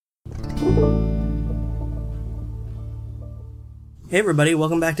Hey everybody,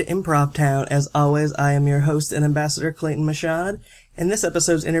 welcome back to Improv Town. As always, I am your host and ambassador, Clayton Mashad, and this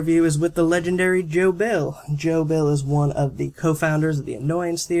episode's interview is with the legendary Joe Bill. Joe Bill is one of the co-founders of the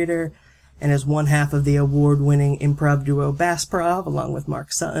Annoyance Theater, and is one half of the award-winning improv duo Bassprov, along with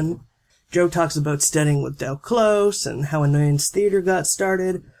Mark Sutton. Joe talks about studying with Del Close, and how Annoyance Theater got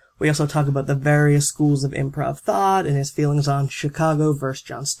started. We also talk about the various schools of improv thought, and his feelings on Chicago versus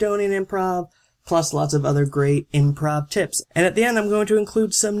Johnstonian improv, plus lots of other great improv tips. And at the end, I'm going to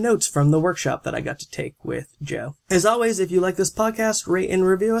include some notes from the workshop that I got to take with Joe. As always, if you like this podcast, rate and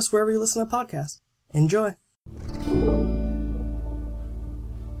review us wherever you listen to podcasts. Enjoy.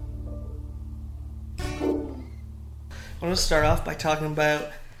 I want to start off by talking about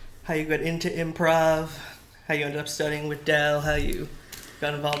how you got into improv, how you ended up studying with Del, how you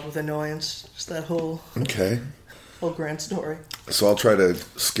got involved with Annoyance, just that whole grand story. So I'll try to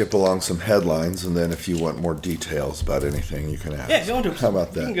skip along some headlines, and then if you want more details about anything, you can ask. Yeah, go into. How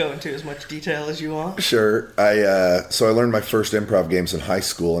about that? You can go into as much detail as you want. Sure. I learned my first improv games in high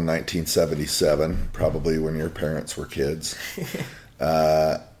school in 1977, probably when your parents were kids.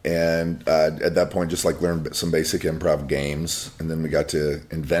 And at that point, just learned some basic improv games, and then we got to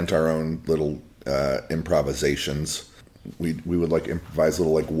invent our own little improvisations. We would improvise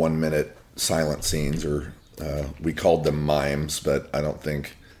little 1 minute silent scenes, or we called them mimes, but I don't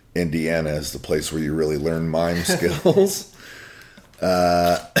think Indiana is the place where you really learn mime skills.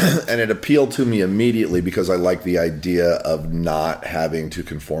 And it appealed to me immediately because I like the idea of not having to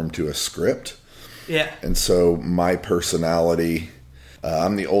conform to a script. Yeah. And so my personality,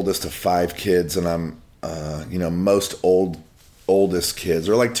 I'm the oldest of 5 kids, and I'm, most oldest kids,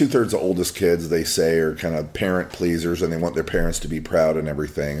 or 2/3 of oldest kids, they say, are kind of parent pleasers, and they want their parents to be proud and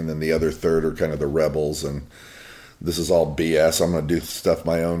everything. And then the other third are kind of the rebels, and this is all BS. I'm going to do stuff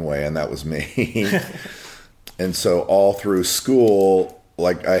my own way, and that was me. And so all through school,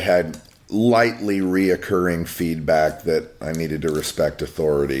 I had lightly reoccurring feedback that I needed to respect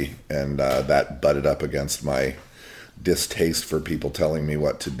authority, and that butted up against my distaste for people telling me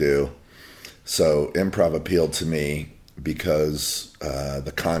what to do. So improv appealed to me because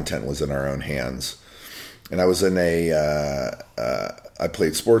the content was in our own hands. And I was in I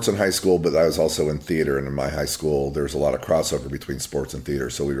played sports in high school, but I was also in theater. And in my high school, there was a lot of crossover between sports and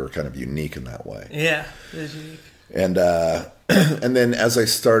theater, so we were kind of unique in that way. Yeah, it is unique. And and then as I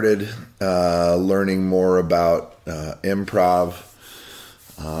started learning more about improv,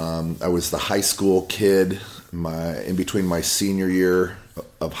 I was the high school kid in between my senior year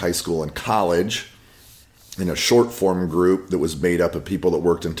of high school and college, in a short form group that was made up of people that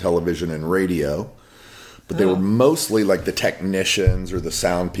worked in television and radio, but they were mostly the technicians or the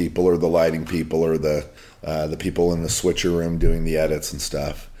sound people or the lighting people or the people in the switcher room doing the edits and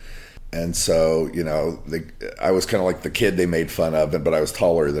stuff. And so, I was kind of the kid they made fun of, but I was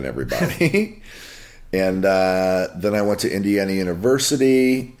taller than everybody. And then I went to Indiana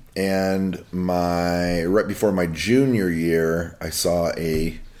University, and right before my junior year, I saw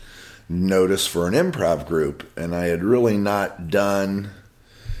a notice for an improv group, and I had really not done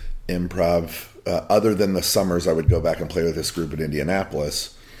improv other than the summers. I would go back and play with this group in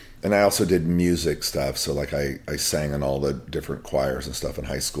Indianapolis, and I also did music stuff. So I sang in all the different choirs and stuff in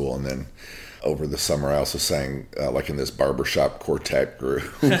high school, and then over the summer I also sang in this barbershop quartet group.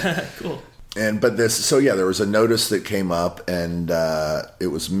 Cool. But there was a notice that came up, and it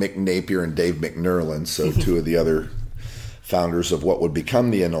was Mick Napier and Dave McNerlin, so two of the other founders of what would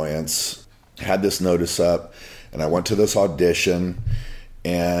become the Annoyance, had this notice up, and I went to this audition,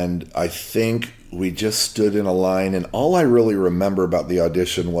 and I think we just stood in a line, and all I really remember about the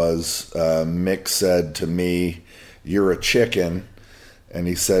audition was Mick said to me, "You're a chicken," and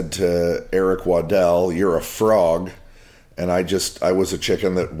he said to Eric Waddell, "You're a frog." And I was a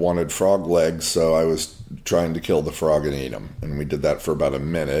chicken that wanted frog legs, so I was trying to kill the frog and eat them. And we did that for about a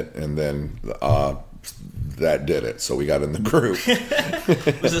minute, and then that did it. So we got in the group.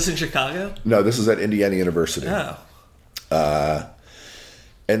 Was this in Chicago? No, this is at Indiana University. Oh.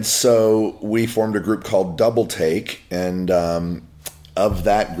 And so we formed a group called Double Take, and of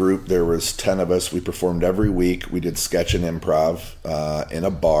that group, there was 10 of us. We performed every week. We did sketch and improv in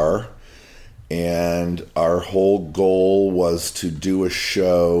a bar. And our whole goal was to do a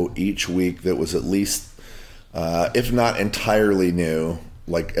show each week that was at least, if not entirely new,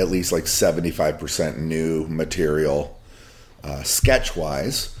 at least 75% new material,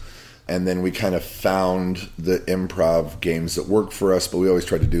 sketch-wise. And then we kind of found the improv games that worked for us, but we always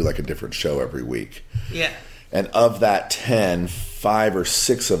tried to do a different show every week. Yeah. And of that 10, 5 or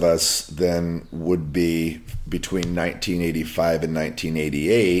 6 of us then would be between 1985 and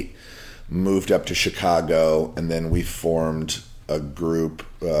 1988 moved up to Chicago, and then we formed a group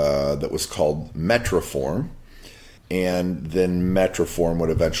that was called Metroform. And then Metroform would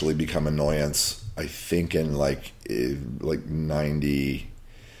eventually become Annoyance, I think in like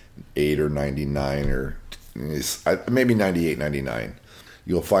 98 or 99 or maybe 98, 99.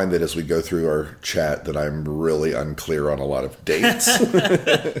 You'll find that as we go through our chat that I'm really unclear on a lot of dates.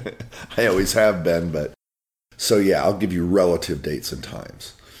 I always have been, but so yeah, I'll give you relative dates and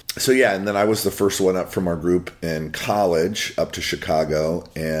times. So yeah, and then I was the first one up from our group in college up to Chicago,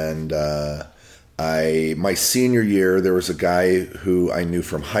 and my senior year, there was a guy who I knew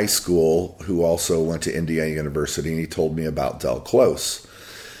from high school who also went to Indiana University, and he told me about Del Close.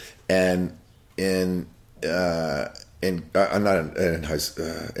 And in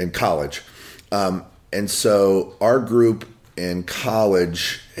college, and so our group in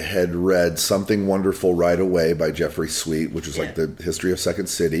college had read Something Wonderful Right Away by Jeffrey Sweet, which is like the history of Second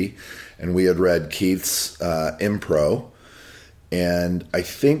City, and we had read Keith's Impro. And I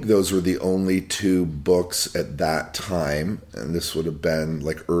think those were the only two books at that time, and this would have been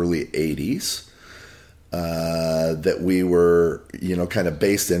like early 80s, that we were, kind of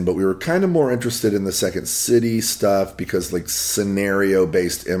based in. But we were kind of more interested in the Second City stuff because like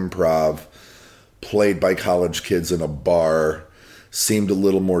scenario-based improv played by college kids in a bar seemed a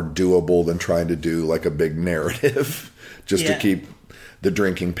little more doable than trying to do like a big narrative just to keep the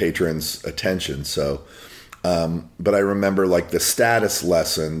drinking patrons' attention. So... but I remember like the status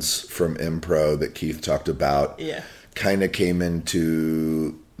lessons from Impro that Keith talked about kind of came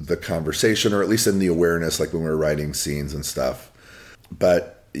into the conversation, or at least in the awareness, like when we were writing scenes and stuff.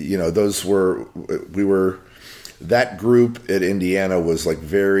 But, that group at Indiana was like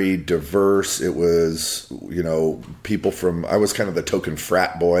very diverse. It was, people from, I was kind of the token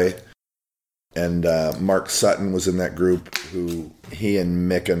frat boy. And Mark Sutton was in that group, he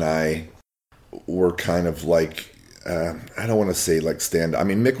and Mick and I were kind of like, I don't want to say like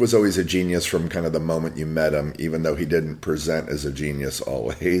Mick was always a genius from kind of the moment you met him, even though he didn't present as a genius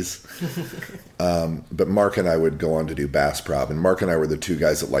always. But Mark and I would go on to do Bass Prov, and Mark and I were the two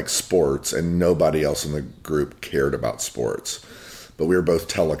guys that liked sports, and nobody else in the group cared about sports. But we were both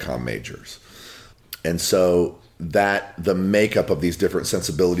telecom majors. And so the makeup of these different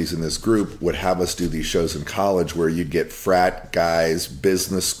sensibilities in this group would have us do these shows in college where you'd get frat guys,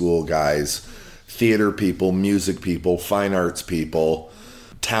 business school guys, theater people, music people, fine arts people,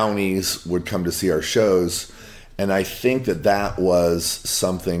 townies would come to see our shows. And I think that was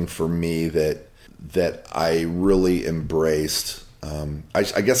something for me that I really embraced.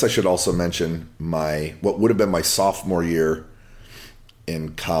 I guess I should also mention what would have been my sophomore year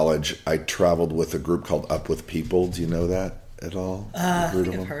in college. I traveled with a group called Up With People. Do you know that at all? I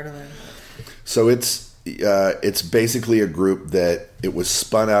think I've heard of it. So it's basically a group that it was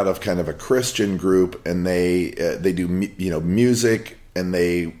spun out of kind of a Christian group, and they do music, and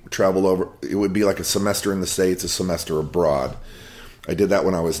they travel over. It would be like a semester in the States, a semester abroad. I did that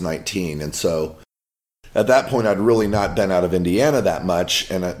when I was 19, and so at that point I'd really not been out of Indiana that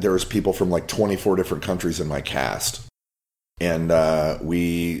much, and there was people from like 24 different countries in my cast. And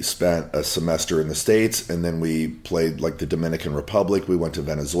we spent a semester in the States, and then we played like the Dominican Republic. We went to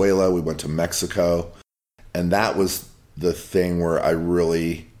Venezuela. We went to Mexico. And that was the thing where I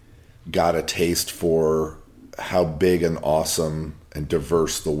really got a taste for how big and awesome and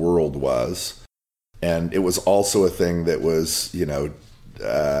diverse the world was. And it was also a thing that was,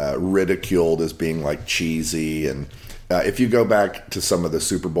 ridiculed as being like cheesy. And if you go back to some of the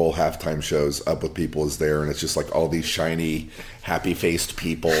Super Bowl halftime shows, Up With People is there, and it's just like all these shiny, happy-faced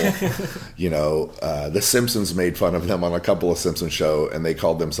people. The Simpsons made fun of them on a couple of Simpsons shows, and they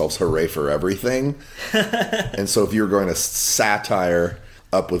called themselves Hooray for Everything. And so if you were going to satire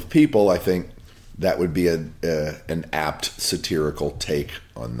Up With People, I think that would be an apt satirical take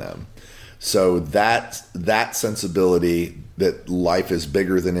on them. So that sensibility that life is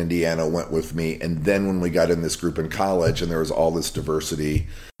bigger than Indiana went with me. And then when we got in this group in college and there was all this diversity,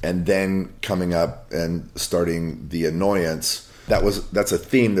 and then coming up and starting The Annoyance, that's a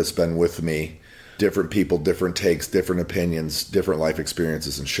theme that's been with me. Different people, different takes, different opinions, different life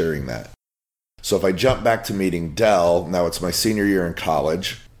experiences, and sharing that. So if I jump back to meeting Del, now it's my senior year in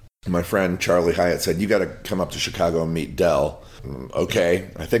college. My friend Charlie Hyatt said, "You got to come up to Chicago and meet Del." Okay,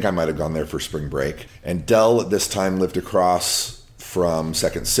 I think I might have gone there for spring break. And Del at this time lived across from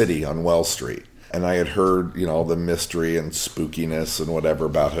Second City on Wells Street. And I had heard, all the mystery and spookiness and whatever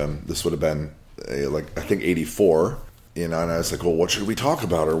about him. This would have been, I think 84. And I was like, well, what should we talk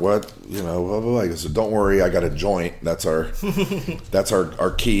about? Or what, blah, blah, blah. He said, don't worry, I got a joint. That's our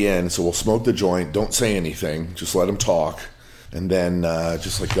key in. So we'll smoke the joint. Don't say anything. Just let him talk. And then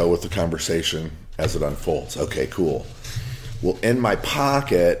just like go with the conversation as it unfolds. Okay, cool. Well, in my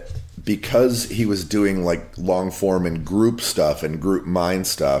pocket, because he was doing like long form and group stuff and group mind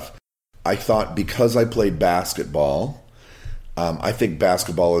stuff, I thought because I played basketball, I think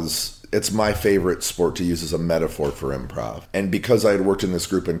basketball it's my favorite sport to use as a metaphor for improv. And because I had worked in this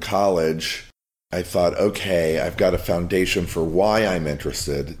group in college, I thought, okay, I've got a foundation for why I'm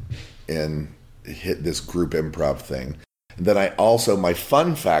interested in this group improv thing. And then my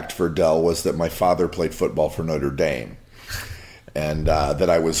fun fact for Del was that my father played football for Notre Dame. And that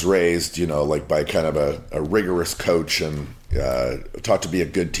I was raised, like by kind of a rigorous coach and taught to be a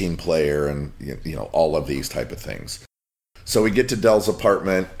good team player and, all of these type of things. So we get to Del's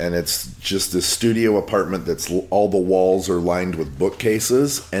apartment, and it's just this studio apartment that's all the walls are lined with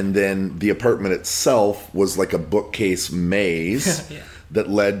bookcases. And then the apartment itself was like a bookcase maze that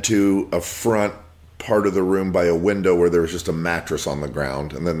led to a front part of the room by a window where there was just a mattress on the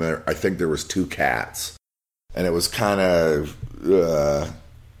ground. And then I think there was 2 cats. And it was kind of,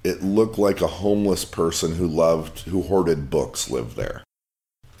 it looked like a homeless person who hoarded books lived there.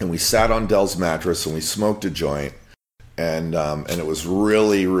 And we sat on Del's mattress and we smoked a joint. And it was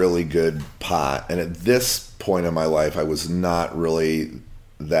really, really good pot. And at this point in my life, I was not really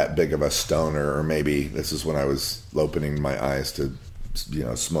that big of a stoner, or maybe this is when I was opening my eyes to,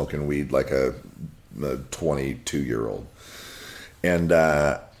 smoking weed like a 22-year-old.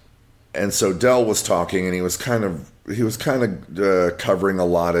 And so Del was talking, and he was kind of covering a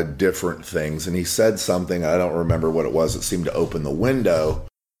lot of different things. And he said something, I don't remember what it was, it seemed to open the window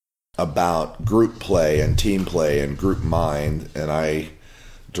about group play and team play and group mind. And I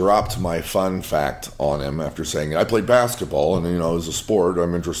dropped my fun fact on him after saying, I played basketball, and, as a sport,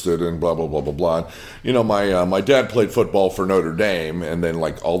 I'm interested in blah, blah, blah, blah, blah. My dad played football for Notre Dame. And then,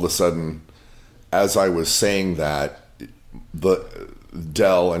 like, all of a sudden, as I was saying that,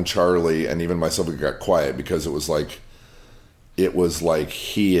 Del and Charlie and even myself got quiet, because it was like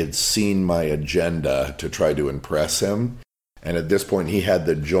he had seen my agenda to try to impress him. And at this point, he had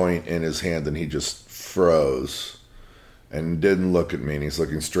the joint in his hand, and he just froze and didn't look at me. And he's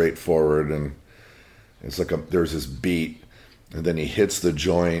looking straight forward, and it's like there's this beat, and then he hits the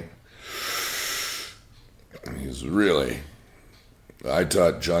joint. And he's I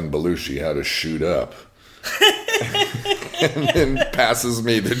taught John Belushi how to shoot up. And then passes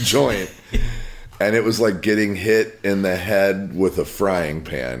me the joint. And it was like getting hit in the head with a frying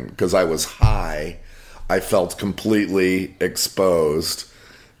pan, because I was high. I felt completely exposed.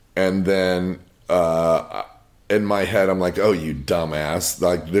 And then in my head, I'm like, oh, you dumbass.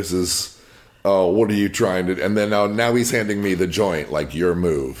 Like, this is, what are you trying to do? And then now he's handing me the joint, like, your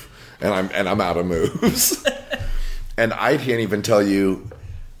move. And I'm out of moves. And I can't even tell you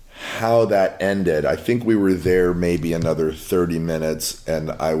how that ended. I think we were there maybe another 30 minutes,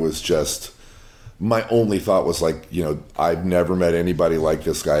 and I was just, my only thought was like, I've never met anybody like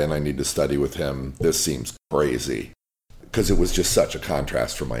this guy, and I need to study with him. This seems crazy, because it was just such a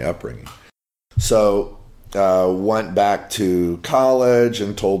contrast from my upbringing. So went back to college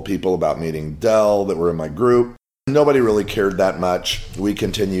and told people about meeting Del that were in my group. Nobody really cared that much. We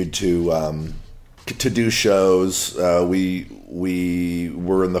continued to do shows. We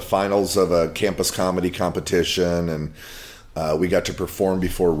were in the finals of a campus comedy competition, and we got to perform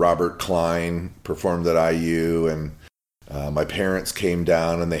before Robert Klein performed at IU. And my parents came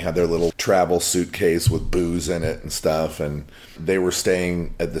down, and they had their little travel suitcase with booze in it and stuff. And they were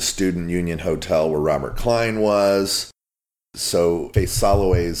staying at the Student Union Hotel where Robert Klein was. So Faith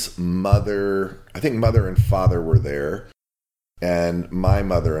Soloway's mother and father were there, and my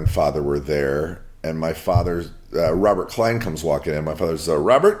mother and father were there. And my father's, Robert Klein comes walking in. My father's,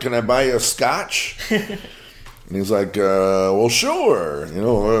 Robert, can I buy you a scotch? And he's like, well, sure.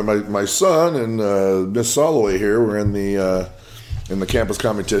 My son and Miss Soloway here were in the campus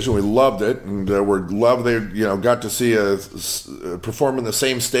competition. We loved it, and they got to see perform in the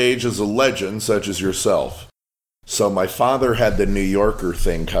same stage as a legend such as yourself. So my father had the New Yorker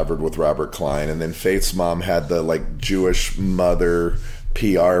thing covered with Robert Klein, and then Faith's mom had the like Jewish mother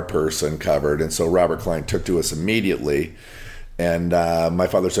PR person covered. And so Robert Klein took to us immediately, and my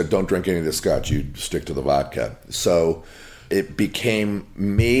father said, don't drink any of the scotch, you stick to the vodka. So it became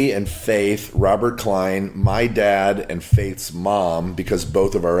me and Faith, Robert Klein, my dad, and Faith's mom, because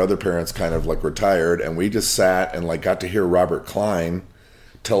both of our other parents kind of like retired, and we just sat and like got to hear Robert Klein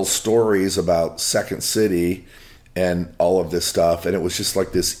tell stories about Second City and all of this stuff. And it was just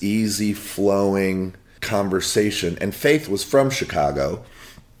like this easy flowing conversation. And Faith was from Chicago,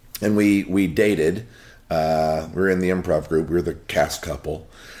 and we dated. We were in the improv group. We were the cast couple.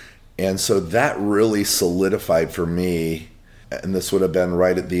 And so that really solidified for me and this would have been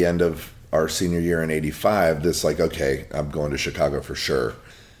right at the end of our senior year in 85, this like, okay, I'm going to Chicago for sure.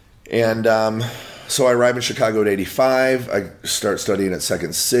 And so I arrive in Chicago at 85. I start studying at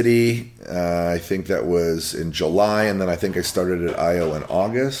Second City. I think that was in July, and then I think I started at IO in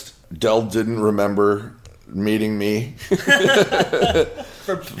August. Del didn't remember meeting me.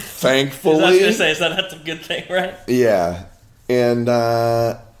 Thankfully. I was going to say, so that's a good thing, right? Yeah.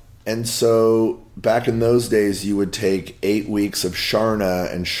 And so back in those days, you would take 8 weeks of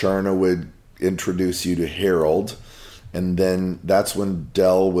Sharna, and Sharna would introduce you to Harold. And then that's when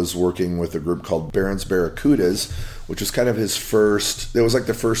Del was working with a group called Barron's Barracudas, which was kind of his first, it was like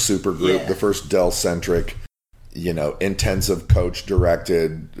the first super group, the first Del-centric, intensive coach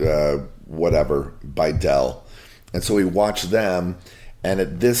directed, whatever, by Del. And so we watched them. And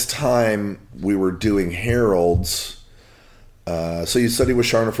at this time, we were doing Harold's. So you study with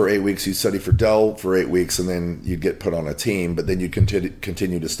Sharna for 8 weeks, you study for Del for 8 weeks, and then you'd get put on a team, but then you'd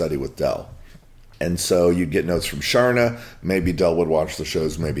continue to study with Del. And so you'd get notes from Sharna. Maybe Del would watch the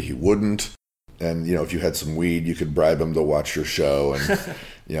shows, maybe he wouldn't. And, if you had some weed, you could bribe him to watch your show. And,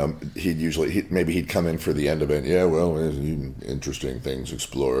 he'd come in for the end of it. Yeah, well, interesting things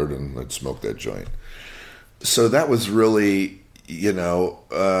explored, and let's smoke that joint. So that was really,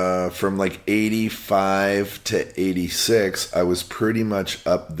 from like 85 to 86, I was pretty much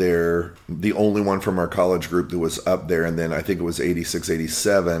up there. The only one from our college group that was up there. And then I think it was 86,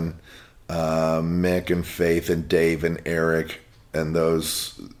 87, Mick and Faith and Dave and Eric and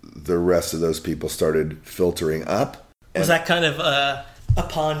the rest of those people started filtering up. Was that kind of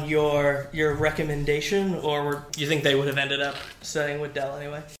upon your recommendation, or do you think they would have ended up studying with Del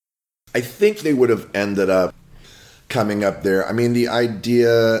anyway? I think they would have ended up coming up there. I mean, the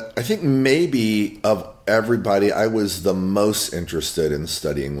idea, I think maybe of everybody, I was the most interested in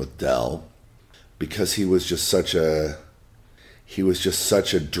studying with Del because he was just such a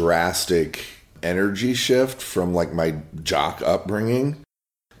drastic energy shift from like my jock upbringing.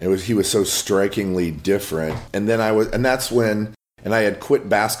 He was so strikingly different. And then I had quit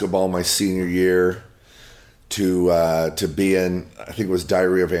basketball my senior year to be in, I think it was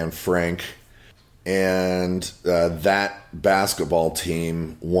Diary of Anne Frank. And that basketball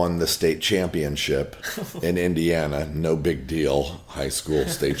team won the state championship in Indiana. No big deal. High school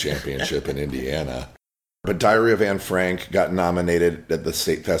state championship in Indiana. But Diary of Anne Frank got nominated at the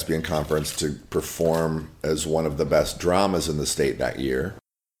State Thespian Conference to perform as one of the best dramas in the state that year.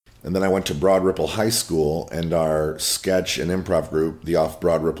 And then I went to Broad Ripple High School, and our sketch and improv group, the Off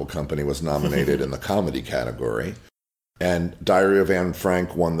Broad Ripple Company, was nominated in the comedy category. And Diary of Anne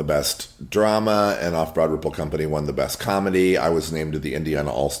Frank won the best drama, and Off Broad Ripple Company won the best comedy. I was named to the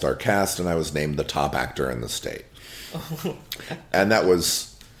Indiana All-Star cast, and I was named the top actor in the state. And that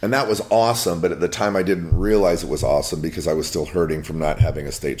was awesome, but at the time I didn't realize it was awesome because I was still hurting from not having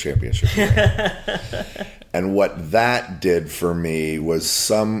a state championship. And what that did for me was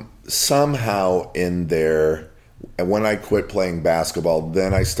somehow in there, and when I quit playing basketball,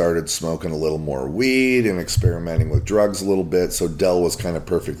 then I started smoking a little more weed and experimenting with drugs a little bit. So Del was kind of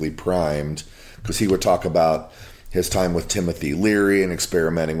perfectly primed because he would talk about his time with Timothy Leary and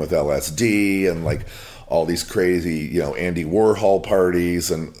experimenting with LSD and like all these crazy, Andy Warhol parties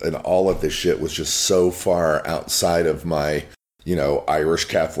and all of this shit was just so far outside of my, Irish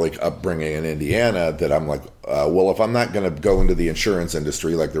Catholic upbringing in Indiana that I'm like, well, if I'm not going to go into the insurance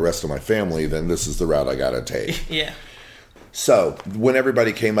industry like the rest of my family, then this is the route I got to take. Yeah. So when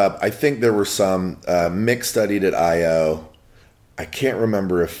everybody came up, I think there were some, Mick studied at IO. I can't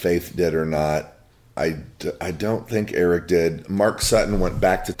remember if Faith did or not. I don't think Eric did. Mark Sutton went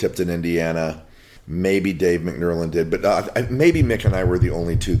back to Tipton, Indiana. Maybe Dave McNerlin did, but maybe Mick and I were the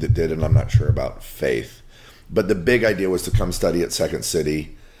only two that did, and I'm not sure about Faith. But the big idea was to come study at Second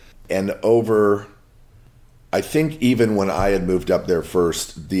City. And I think even when I had moved up there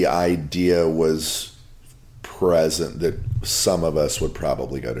first, the idea was present that some of us would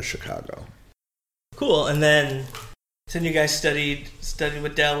probably go to Chicago. Cool. And then you guys studied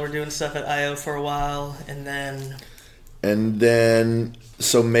with Del, were doing stuff at IO for a while, and then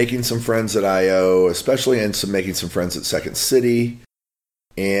so making some friends at IO, especially, and making some friends at Second City.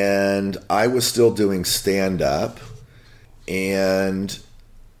 And I was still doing stand-up. And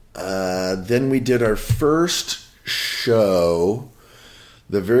then we did our first show.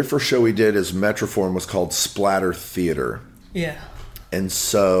 The very first show we did as Metroform was called Splatter Theater. Yeah. And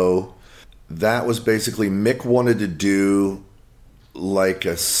so that was basically, Mick wanted to do like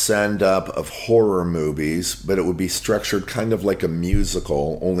a send-up of horror movies, but it would be structured kind of like a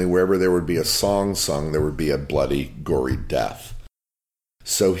musical, only wherever there would be a song sung, there would be a bloody, gory death.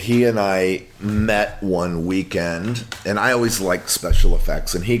 So he and I met one weekend, and I always liked special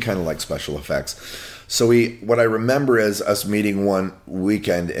effects, and he kind of liked special effects. So what I remember is us meeting one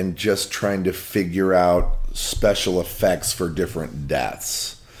weekend and just trying to figure out special effects for different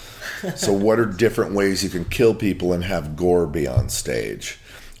deaths. So what are different ways you can kill people and have gore be on stage?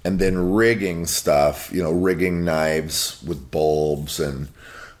 And then rigging stuff, rigging knives with bulbs, and,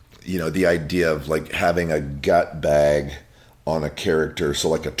 the idea of like having a gut bag on a character. So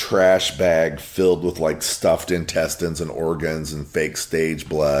like a trash bag filled with like stuffed intestines and organs and fake stage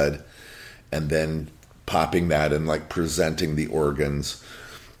blood, and then popping that and like presenting the organs,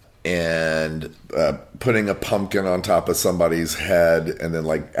 and putting a pumpkin on top of somebody's head, and then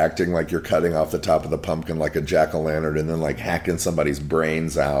like acting like you're cutting off the top of the pumpkin like a jack-o'-lantern, and then like hacking somebody's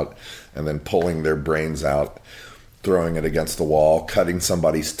brains out, and then pulling their brains out, throwing it against the wall, cutting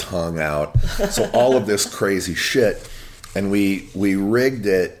somebody's tongue out. So all of this crazy shit. And we rigged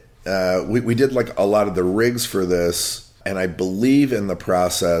it. We did like a lot of the rigs for this, and I believe in the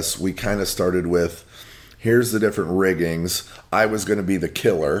process we kind of started with, here's the different riggings. I was going to be the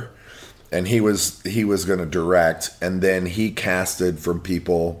killer, and he was going to direct, and then he casted from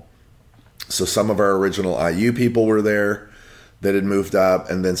people. So some of our original IU people were there that had moved up,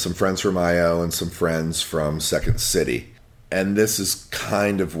 and then some friends from IO and some friends from Second City. And this is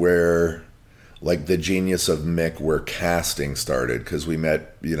kind of where like the genius of Mick, where casting started, because we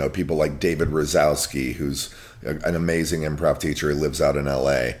met, people like David Rosowski, who's an amazing improv teacher. He lives out in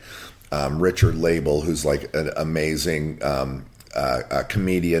LA. Richard Label, who's like an amazing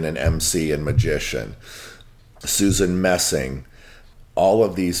comedian and MC and magician. Susan Messing. All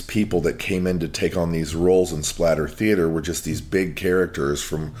of these people that came in to take on these roles in splatter theater were just these big characters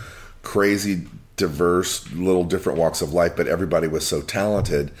from crazy, diverse, little different walks of life, but everybody was so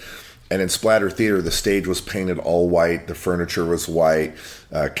talented. And in splatter theater, the stage was painted all white, the furniture was white,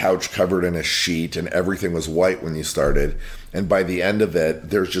 couch covered in a sheet, and everything was white when you started. And by the end of it,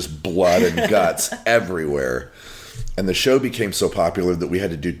 there's just blood and guts everywhere. And the show became so popular that we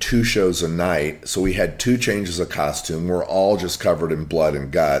had to do 2 shows a night. So we had 2 changes of costume. We're all just covered in blood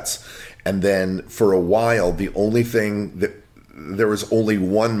and guts. And then for a while, there was only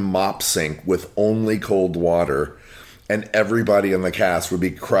one mop sink with only cold water. And everybody in the cast would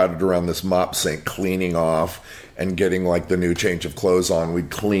be crowded around this mop sink, cleaning off and getting like the new change of clothes on. We'd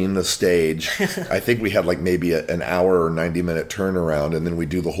clean the stage. I think we had like maybe an hour or 90-minute turnaround, and then we'd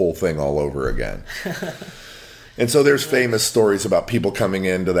do the whole thing all over again. And so there's famous stories about people coming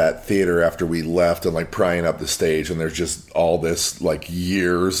into that theater after we left and like prying up the stage, and there's just all this like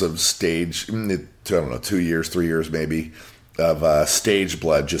years of stage, I don't know, 2 years, 3 years maybe, of stage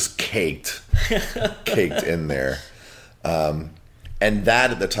blood just caked in there. And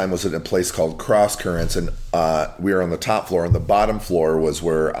that at the time was in a place called Cross Currents, and we were on the top floor, and the bottom floor was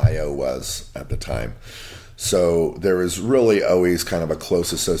where IO was at the time. So there was really always kind of a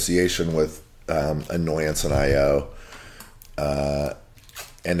close association with Annoyance and IO.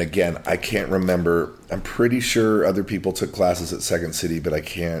 And again, I can't remember. I'm pretty sure other people took classes at Second City, but I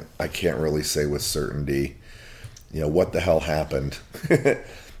can't really say with certainty, what the hell happened.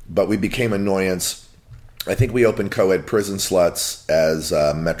 But we became Annoyance. I think we opened Co-Ed Prison Sluts as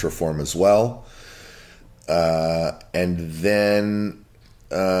Metroform as well. And then,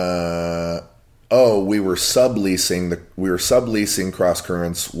 we were subleasing Cross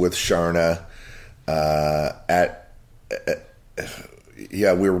Currents with Sharna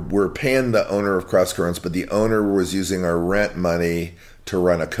we were paying the owner of Cross Currents, but the owner was using our rent money to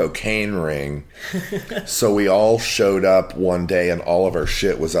run a cocaine ring. So we all showed up one day and all of our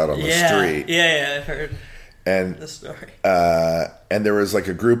shit was out on the street. Yeah, I've heard the story. And there was like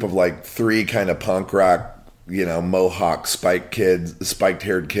a group of like 3 kind of punk rock, Mohawk spiked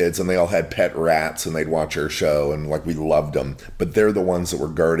haired kids, and they all had pet rats, and they'd watch our show, and like we loved them. But they're the ones that were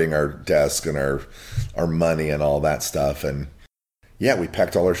guarding our desk and our money and all that stuff. And yeah, we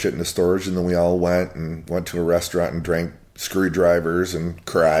packed all our shit into storage, and then we all went to a restaurant and drank screwdrivers and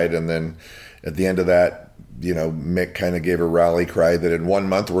cried. And then at the end of that, Mick kind of gave a rally cry that in 1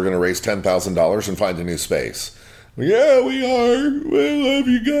 month we're going to raise $10,000 and find a new space. Yeah, we are. We love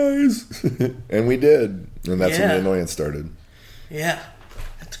you guys. And we did. And that's when the Annoyance started. Yeah.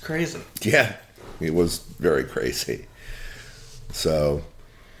 That's crazy. Yeah. It was very crazy. So,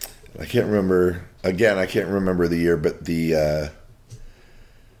 I can't remember the year, but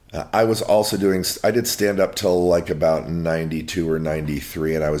I was also I did stand up till like about 92 or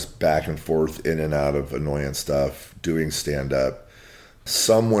 93, and I was back and forth in and out of Annoyance stuff, doing stand up.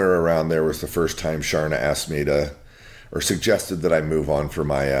 Somewhere around there was the first time Sharna asked me or suggested that I move on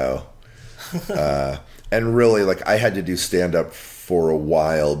from IO. And really, like, I had to do stand up for a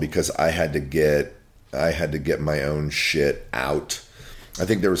while because I had to get my own shit out. I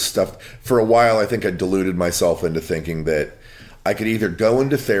think there was stuff for a while. I think I deluded myself into thinking that I could either go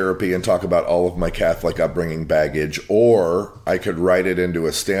into therapy and talk about all of my Catholic upbringing baggage, or I could write it into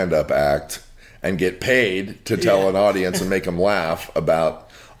a stand-up act and get paid to tell an audience and make them laugh about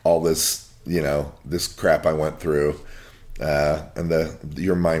all this, this crap I went through, and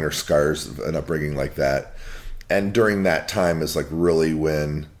your minor scars of an upbringing like that. And during that time is like really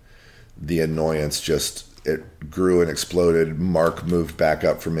when the annoyance it grew and exploded. Mark moved back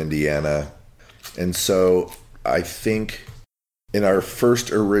up from Indiana. And so I think in our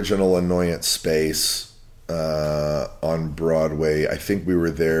first original Annoyance space on Broadway, I think we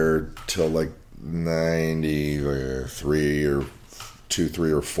were there till like 93 or 2,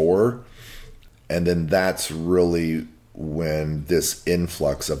 3 or 4. And then that's really when this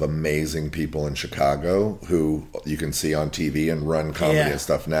influx of amazing people in Chicago, who you can see on TV and run comedy and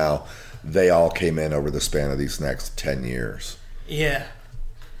stuff now, they all came in over the span of these next 10 years. Yeah.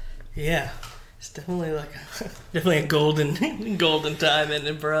 It's definitely a golden time in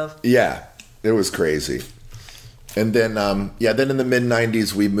improv. Yeah, it was crazy. And then, then in the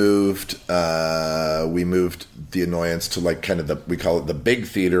mid-90s, we moved the Annoyance to like kind of we call it the Big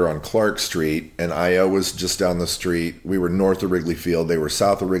Theater on Clark Street, and I.O. was just down the street. We were north of Wrigley Field. They were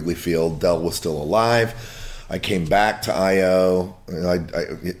south of Wrigley Field. Del was still alive. I came back to I.O.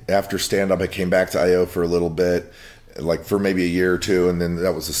 After stand-up, I came back to I.O. for a little bit, like for maybe a year or two, and then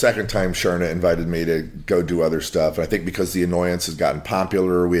that was the second time Sharna invited me to go do other stuff. And I think because the Annoyance has gotten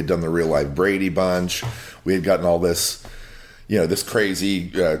popular, we had done the Real Life Brady Bunch, we had gotten all this, this crazy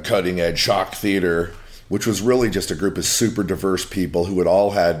cutting edge shock theater, which was really just a group of super diverse people who had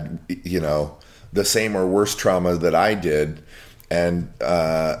all had, the same or worse trauma that I did. And,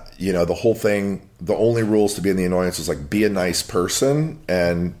 the whole thing, the only rules to be in the Annoyance was like, be a nice person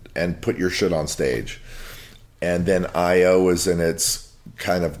and put your shit on stage. And then I.O. was in its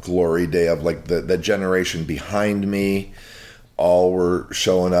kind of glory day of like the generation behind me, all were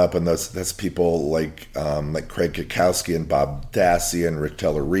showing up, and that's people like Craig Kukowski and Bob Dassey and Rick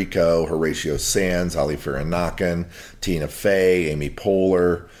Tellerico, Horatio Sands, Ali Farinakan, Tina Fey, Amy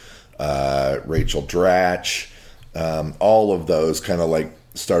Poehler, Rachel Dratch, all of those kind of like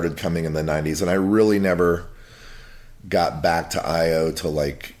started coming in the 90s, and I really never got back to I.O. till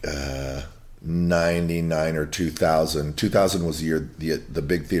like 99 or 2000. 2000 was the year the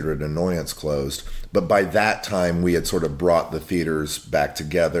Big Theater at Annoyance closed. But by that time, we had sort of brought the theaters back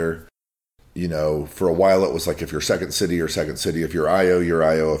together. For a while, it was like if you're Second City, you're Second City. If you're I.O., you're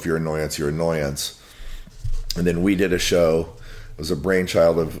I.O. If you're Annoyance, you're Annoyance. And then we did a show. It was a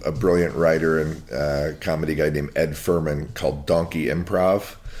brainchild of a brilliant writer and comedy guy named Ed Furman called Donkey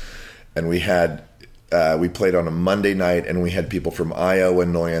Improv. And we played on a Monday night, and we had people from I.O.,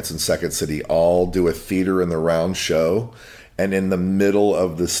 Annoyance, and Second City all do a theater in the round show. And in the middle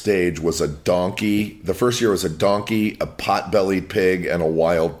of the stage was a donkey. The first year was a donkey, a pot-bellied pig, and a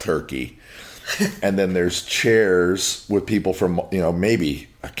wild turkey. And then there's chairs with people from, maybe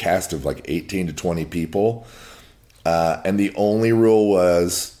a cast of like 18 to 20 people. And the only rule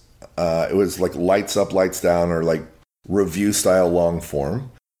was, it was like lights up, lights down, or like review-style long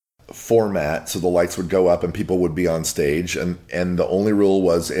format, so the lights would go up and people would be on stage, and the only rule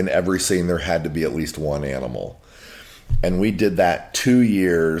was in every scene there had to be at least one animal. And we did that 2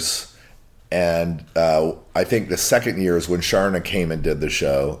 years, and I think the second year is when Sharna came and did the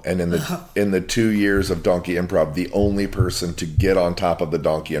show, and in the 2 years of Donkey Improv, the only person to get on top of the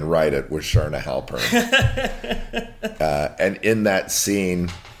donkey and ride it was Sharna Halpern. And in that scene,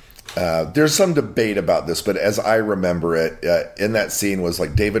 there's some debate about this, but as I remember it, in that scene was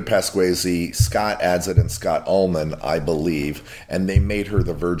like David Pasquesi, Scott Adsit, and Scott Ullman, I believe, and they made her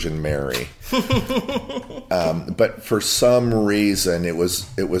the Virgin Mary. But for some reason, it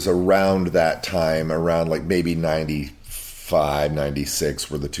was around that time, around like maybe 95, 96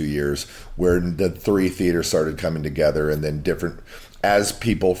 were the 2 years where the three theaters started coming together, and then as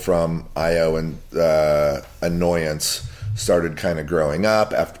people from I.O. and Annoyance started kind of growing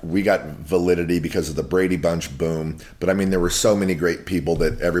up. After we got validity because of the Brady Bunch boom. But I mean, there were so many great people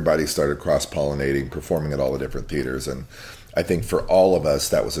that everybody started cross-pollinating, performing at all the different theaters. And I think for all of us,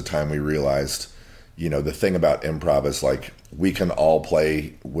 that was a time we realized, the thing about improv is like, we can all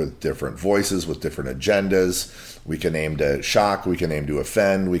play with different voices, with different agendas. We can aim to shock, we can aim to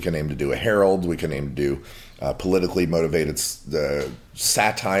offend, we can aim to do a herald, we can aim to do politically motivated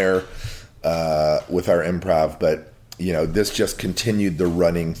satire with our improv. But this just continued the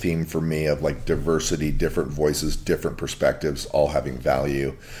running theme for me of like diversity, different voices, different perspectives, all having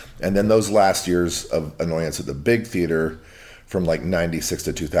value. And then those last years of Annoyance at the Big Theater, from like 96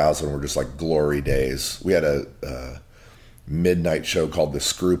 to 2000 were just like glory days. We had a midnight show called The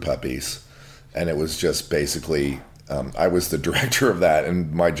Screw Puppies, and it was just basically, I was the director of that,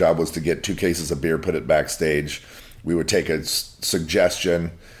 and my job was to get 2 cases of beer, put it backstage. We would take a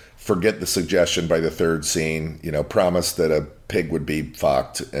suggestion, forget the suggestion by the 3rd scene, promise that a pig would be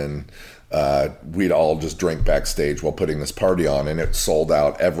fucked, and we'd all just drink backstage while putting this party on, and it sold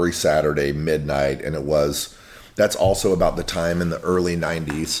out every Saturday midnight. And that's also about the time in the early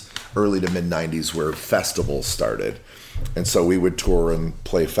to mid 90s where festivals started. And so we would tour and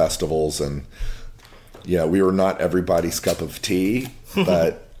play festivals, and we were not everybody's cup of tea,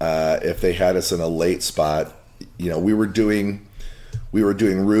 but if they had us in a late spot, we were doing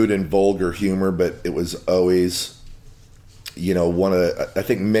rude and vulgar humor, but it was always, I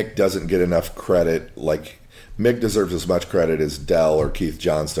think Mick doesn't get enough credit. Like, Mick deserves as much credit as Del or Keith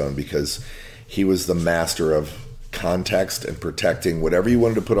Johnstone, because he was the master of context and protecting whatever you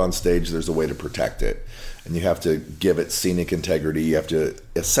wanted to put on stage. There's a way to protect it, and you have to give it scenic integrity. You have to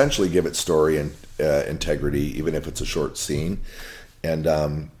essentially give it story and integrity, even if it's a short scene. And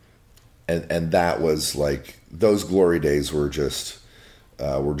that was like, those glory days were just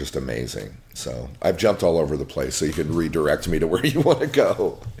amazing. So I've jumped all over the place, so you can redirect me to where you want to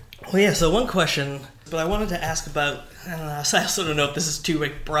go. Well, yeah, so one question, but I wanted to ask about, I don't know, I also don't know if this is too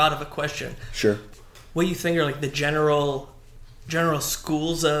broad of a question. Sure. What you think are like the general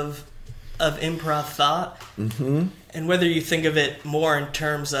schools of improv thought, mm-hmm. and whether you think of it more in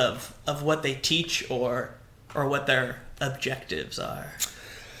terms of what they teach or what their objectives are.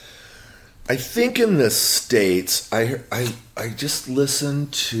 I think in the States, I just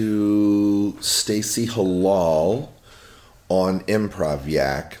listened to Stacy Halal on Improv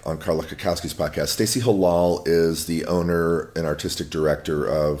Yak on Carla Kakowski's podcast. Stacy Halal is the owner and artistic director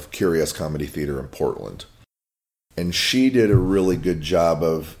of Curious Comedy Theater in Portland. And she did a really good job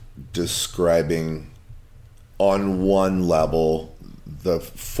of describing on one level the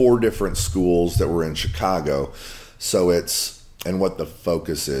 4 different schools that were in Chicago. And what the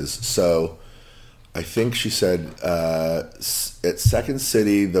focus is. So I think she said at Second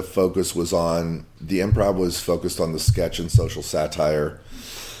City, the improv was focused on the sketch and social satire.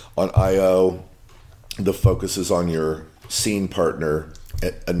 On IO, the focus is on your scene partner.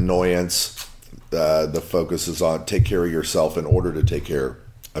 At Annoyance, the focus is on take care of yourself in order to take care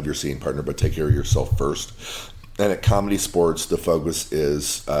of your scene partner, but take care of yourself first. And at Comedy Sports, the focus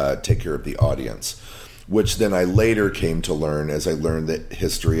is take care of the audience, which then I later came to learn as I learned the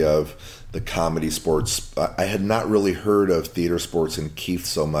history of the Comedy Sports. I had not really heard of theater sports in Keith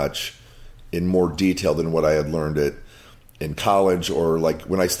so much in more detail than what I had learned it in college, or like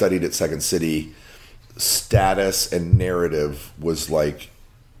when I studied at Second City. Status and narrative was like,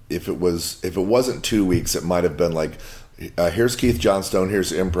 if it wasn't 2 weeks, it might have been like, here's Keith Johnstone,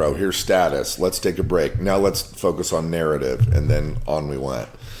 here's improv, here's status, let's take a break, now let's focus on narrative, and then on we went.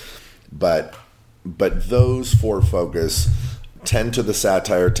 But those 4 focus, tend to the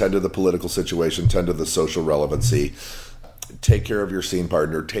satire, tend to the political situation, tend to the social relevancy, take care of your scene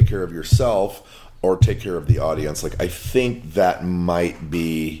partner, take care of yourself, or take care of the audience. Like, I think that might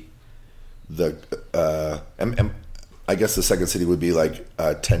be the, I guess the Second City would be like,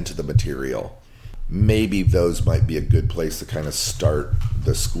 tend to the material. Maybe those might be a good place to kind of start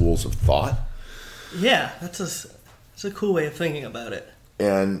the schools of thought. Yeah, that's a cool way of thinking about it.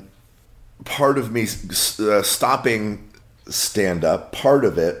 And part of me stopping stand-up, part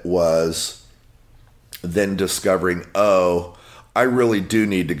of it was then discovering, I really do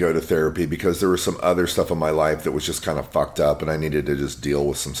need to go to therapy, because there was some other stuff in my life that was just kind of fucked up, and I needed to just deal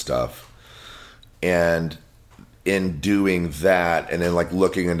with some stuff. And in doing that, and then like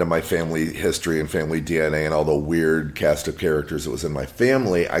looking into my family history and family DNA and all the weird cast of characters that was in my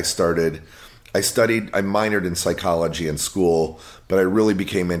family, I minored in psychology in school, but I really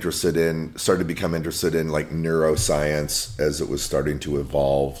started to become interested in like neuroscience as it was starting to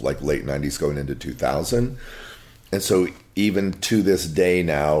evolve, like late 90s going into 2000. And so even to this day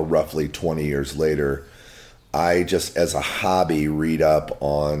now, roughly 20 years later, I just as a hobby read up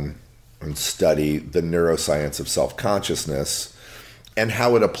on and study the neuroscience of self-consciousness and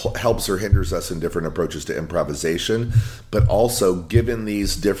how it helps or hinders us in different approaches to improvisation, but also given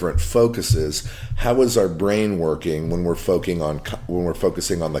these different focuses, how is our brain working when we're focusing on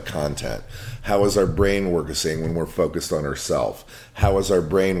the content? How is our brain working when we're focused on ourselves? How is our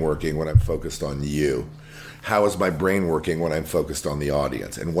brain working when I'm focused on you? how is my brain working when I'm focused on the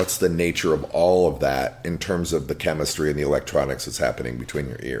audience, and what's the nature of all of that in terms of the chemistry and the electronics that's happening between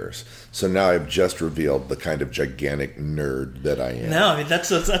your ears. So now I've just revealed the kind of gigantic nerd that I am. No, I mean,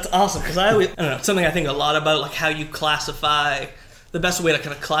 that's awesome, because I don't know, something I think a lot about, like how you classify, the best way to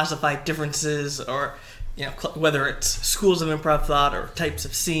kind of classify differences, or, you know, whether it's schools of improv thought or types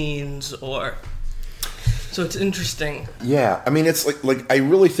of scenes, or, so it's interesting. Yeah, I mean, it's like I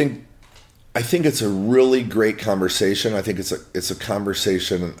really think, it's a really great conversation. I think it's a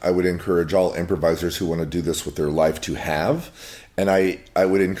conversation I would encourage all improvisers who want to do this with their life to have. And I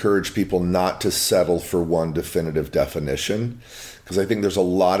would encourage people not to settle for one definitive definition, because I think there's a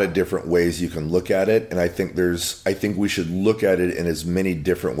lot of different ways you can look at it. And I think we should look at it in as many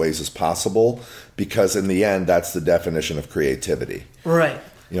different ways as possible, because in the end, that's the definition of creativity. Right.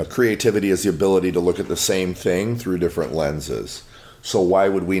 You know, creativity is the ability to look at the same thing through different lenses. So why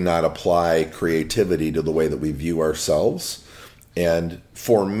would we not apply creativity to the way that we view ourselves? And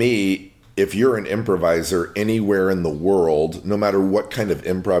for me, if you're an improviser anywhere in the world, no matter what kind of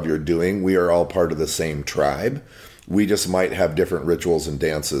improv you're doing, we are all part of the same tribe. We just might have different rituals and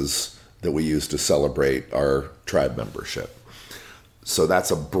dances that we use to celebrate our tribe membership. So that's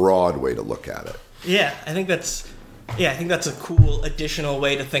a broad way to look at it. Yeah, I think that's a cool additional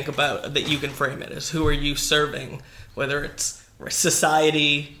way to think about that. You can frame it as, who are you serving, whether it's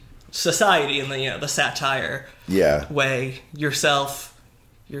society in the, you know, the satire way, yourself,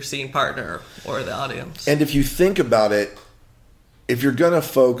 your scene partner, or the audience. And if you think about it, if you're going to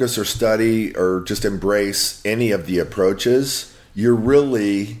focus or study or just embrace any of the approaches, you're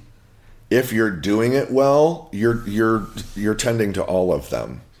really, if you're doing it well, you're tending to all of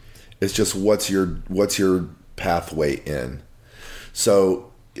them. It's just what's your pathway in.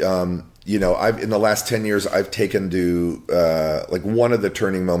 So, you know, in the last 10 years, I've taken to, like, one of the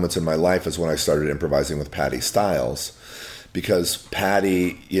turning moments in my life is when I started improvising with Patty Stiles, because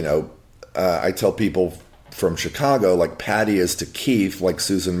Patty, you know, I tell people from Chicago, like, Patty is to Keith like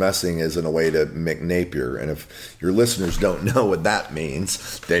Susan Messing is in a way to Mick Napier. And if your listeners don't know what that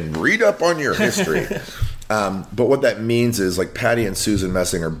means, then read up on your history. But what that means is, like, Patty and Susan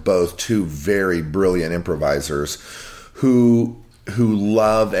Messing are both two very brilliant improvisers who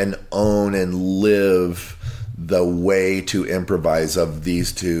love and own and live the way to improvise of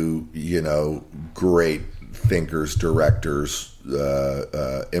these two, you know, great thinkers, directors,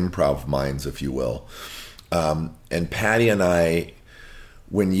 improv minds, if you will. And Patty and I,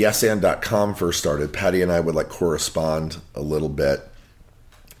 when YesAnd.com first started, Patty and I would, like, correspond a little bit.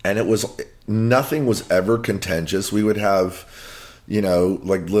 And nothing was ever contentious. We would have, you know,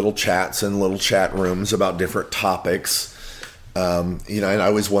 like, little chats and little chat rooms about different topics. You know, and I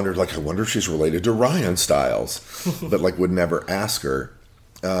always wondered, like, I wonder if she's related to Ryan Stiles, but, like, would never ask her.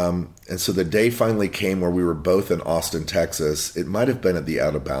 And so the day finally came where we were both in Austin, Texas. It might have been at the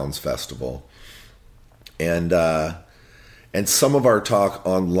Out of Bounds Festival. And some of our talk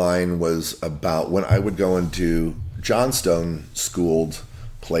online was about when I would go into Johnstone schooled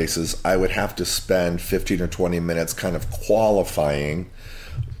places, I would have to spend 15 or 20 minutes kind of qualifying,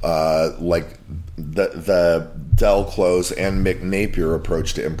 like, the Del Close and Mick Napier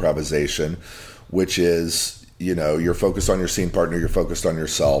approach to improvisation, which is, you know, you're focused on your scene partner, you're focused on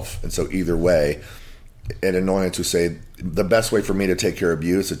yourself. And so either way, an annoyance would say, the best way for me to take care of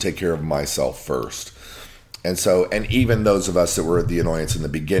you is to take care of myself first. And so, and even those of us that were at the annoyance in the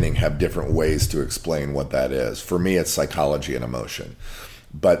beginning have different ways to explain what that is. For me, it's psychology and emotion.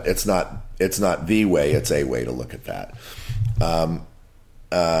 But it's not the way, it's a way to look at that.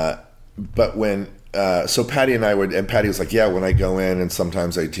 But when, so Patty and I and Patty was like, yeah, when I go in and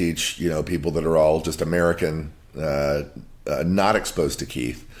sometimes I teach, you know, people that are all just American, not exposed to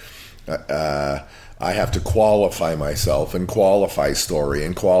Keith, I have to qualify myself and qualify story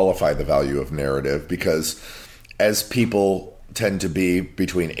and qualify the value of narrative, because as people tend to be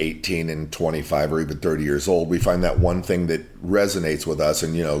between 18 and 25 or even 30 years old, we find that one thing that resonates with us,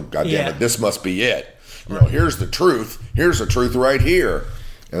 and, you know, goddamn it, this must be it. You know, here's the truth. Here's the truth right here.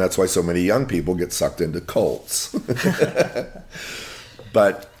 And that's why so many young people get sucked into cults.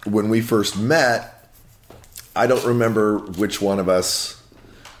 But when we first met, I don't remember which one of us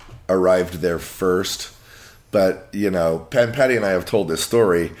arrived there first. But, you know, Patty and I have told this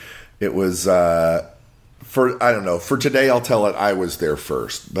story. It was, for today I'll tell it, I was there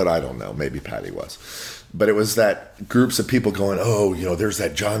first. But I don't know, maybe Patty was. But it was that groups of people going, oh, you know, there's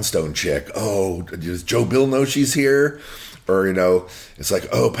that Johnstone chick. Oh, does Joe Bill know she's here? Or, you know, it's like,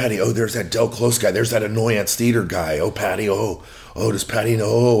 oh, Patty, oh, there's that Del Close guy. There's that annoyance theater guy. Oh, Patty, oh, does Patty know?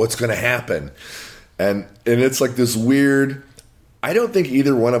 Oh, what's going to happen? And it's like this weird, I don't think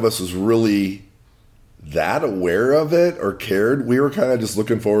either one of us was really that aware of it or cared. We were kind of just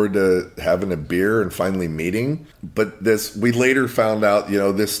looking forward to having a beer and finally meeting. But we later found out,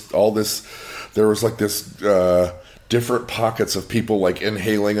 there was like this different pockets of people like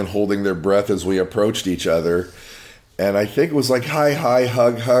inhaling and holding their breath as we approached each other. And I think it was like, hi,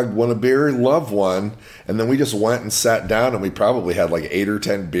 hug, want a beer? Love one. And then we just went and sat down, and we probably had like 8 or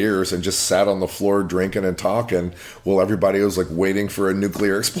 10 beers and just sat on the floor drinking and talking while everybody was like waiting for a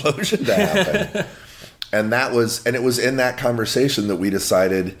nuclear explosion to happen. And it was in that conversation that we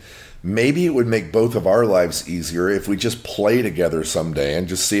decided maybe it would make both of our lives easier if we just play together someday and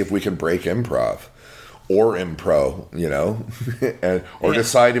just see if we can break improv or impro, or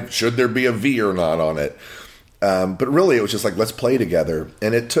decide if should there be a V or not on it. But really, it was just like, let's play together.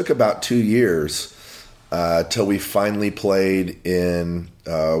 And it took about 2 years till we finally played in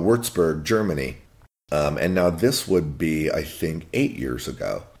Würzburg, Germany. And now this would be, I think, 8 years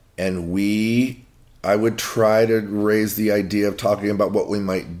ago. And I would try to raise the idea of talking about what we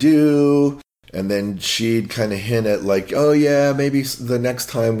might do. And then she'd kind of hint at like, oh yeah, maybe the next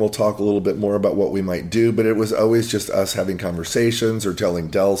time we'll talk a little bit more about what we might do. But it was always just us having conversations or telling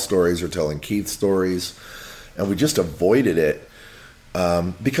Dell stories or telling Keith stories. And we just avoided it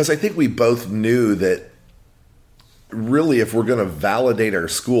because I think we both knew that really if we're going to validate our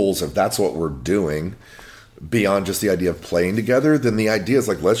schools, if that's what we're doing, beyond just the idea of playing together, then the idea is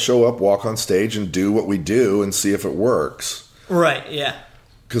like, let's show up, walk on stage, and do what we do and see if it works. Right, yeah.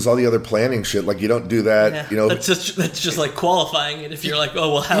 Because all the other planning shit, like you don't do that, That's just like qualifying it if you're like,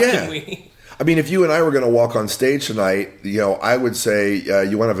 oh, well, how can we... I mean, if you and I were going to walk on stage tonight, I would say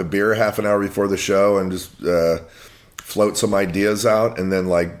you want to have a beer half an hour before the show and just float some ideas out. And then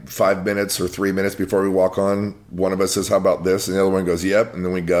like 5 minutes or 3 minutes before we walk on, one of us says, how about this? And the other one goes, yep. And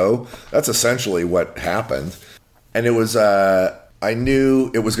then we go. That's essentially what happened. And it was, I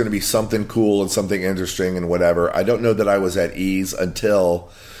knew it was going to be something cool and something interesting and whatever. I don't know that I was at ease until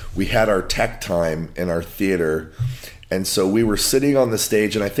we had our tech time in our theater. And so we were sitting on the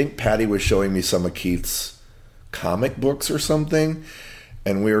stage, and I think Patty was showing me some of Keith's comic books or something,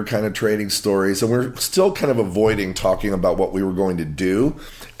 and we were kind of trading stories, and we're still kind of avoiding talking about what we were going to do.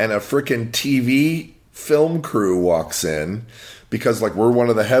 And a freaking TV film crew walks in because, like, we're one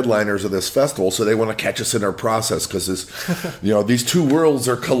of the headliners of this festival, so they want to catch us in our process because this, these two worlds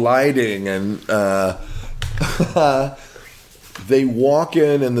are colliding, and they walk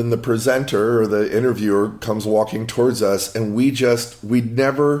in, and then the presenter or the interviewer comes walking towards us, and we just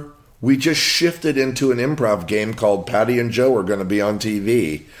shifted into an improv game called Patty and Joe are going to be on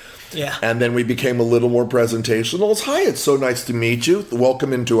TV. Yeah. And then we became a little more presentational. It's, hi, it's so nice to meet you.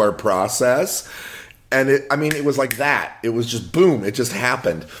 Welcome into our process. And it was like that. It was just boom. It just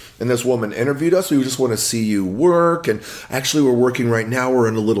happened. And this woman interviewed us. We just want to see you work. And actually, we're working right now. We're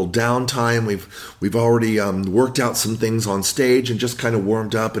in a little downtime. We've already worked out some things on stage and just kind of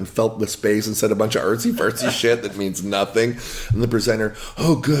warmed up and felt the space and said a bunch of artsy-fartsy shit that means nothing. And the presenter,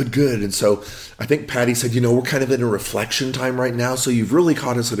 oh, good. And so I think Patty said, we're kind of in a reflection time right now. So you've really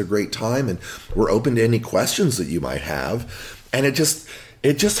caught us at a great time. And we're open to any questions that you might have. And it just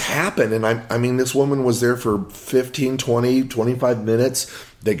happened. And I mean, this woman was there for 15, 20, 25 minutes.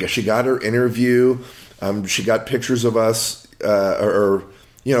 She got her interview. She got pictures of us,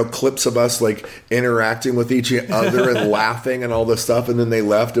 clips of us like interacting with each other and laughing and all this stuff. And then they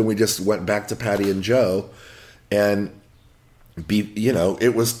left, and we just went back to Patty and Joe. And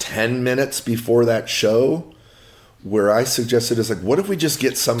it was 10 minutes before that show where I suggested, it's like, what if we just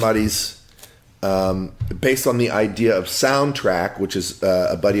get somebody's, based on the idea of Soundtrack, which is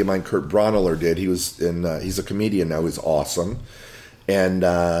a buddy of mine, Kurt Braunohler, did. He's a comedian now. He's awesome. And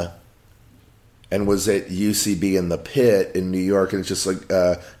was at UCB in the Pit in New York. And it's just like,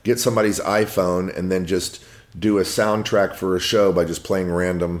 get somebody's iPhone and then just do a soundtrack for a show by just playing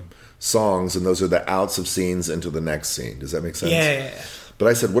random songs. And those are the outs of scenes into the next scene. Does that make sense? Yeah. But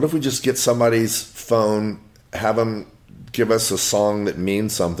I said, what if we just get somebody's phone, have them give us a song that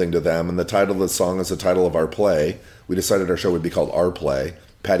means something to them, and the title of the song is the title of our play. We decided our show would be called Our Play.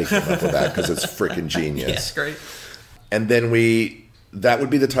 Patty came up with that because it's freaking genius. Yes, great. And then that would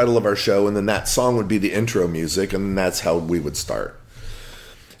be the title of our show, and then that song would be the intro music, and that's how we would start.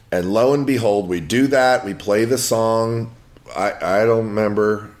 And lo and behold, we do that. We play the song. I don't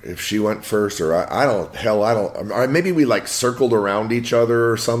remember if she went first or I don't. Maybe we like circled around each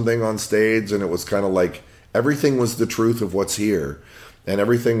other or something on stage, and it was kind of like, everything was the truth of what's here. And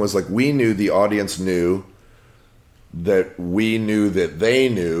everything was like, we knew the audience knew that we knew that they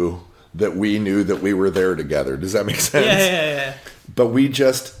knew that we knew that we were there together. Does that make sense? Yeah. But we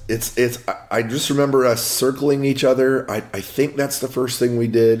just, I just remember us circling each other. I think that's the first thing we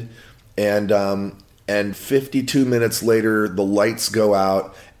did. And And 52 minutes later, the lights go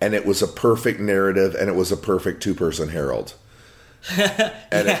out, and it was a perfect narrative, and it was a perfect two-person Herald.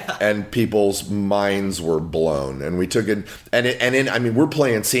 And people's minds were blown, and we took it, I mean, we're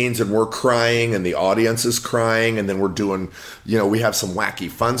playing scenes and we're crying and the audience is crying, and then we're doing, we have some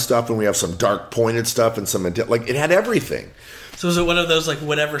wacky fun stuff and we have some dark pointed stuff and some, like, it had everything. So was it one of those, like,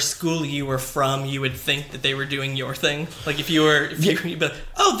 whatever school you were from, you would think that they were doing your thing? Like, you'd be like,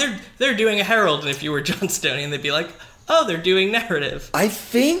 oh, they're doing a Herald, and if you were Johnstonian, they'd be like, oh, they're doing narrative. I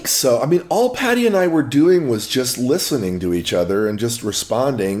think so. I mean, all Patty and I were doing was just listening to each other and just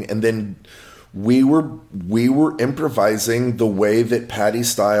responding, and then we were improvising the way that Patty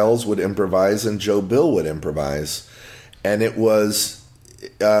Styles would improvise and Joe Bill would improvise. And it was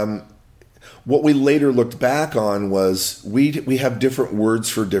what we later looked back on was we have different words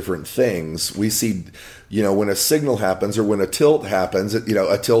for different things. We see, when a signal happens or when a tilt happens,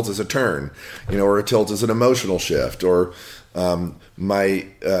 a tilt is a turn, or a tilt is an emotional shift, or my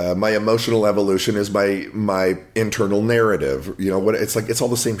emotional evolution is my internal narrative. It's like, it's all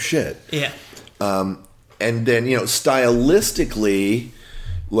the same shit. Yeah. And then, stylistically,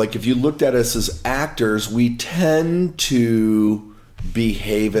 like, if you looked at us as actors, we tend to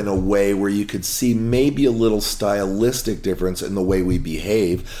behave in a way where you could see maybe a little stylistic difference in the way we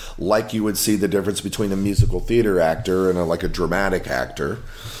behave, like you would see the difference between a musical theater actor and a dramatic actor.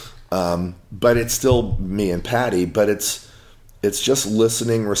 But it's still me and Patty, but it's just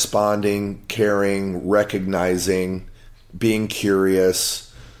listening, responding, caring, recognizing, being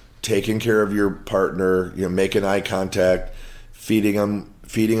curious, taking care of your partner, making eye contact, feeding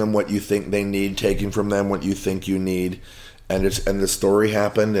them what you think they need, taking from them what you think you need. And the story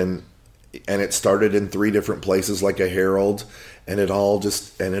happened, and it started in 3 different places like a Herald, and it all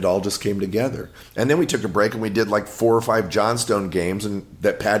just came together. And then we took a break and we did like 4 or 5 Johnstone games and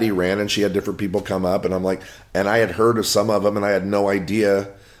that Patty ran, and she had different people come up, and I'm like, and I had heard of some of them and I had no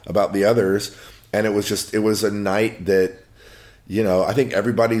idea about the others, and it was a night that, I think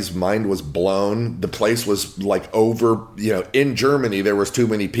everybody's mind was blown. The place was like over, in Germany there was too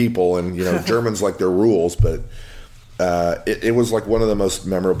many people, and Germans like their rules, but it was like one of the most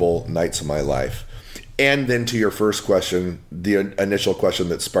memorable nights of my life. And then to your first question, the initial question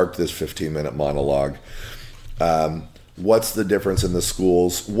that sparked this 15-minute monologue, what's the difference in the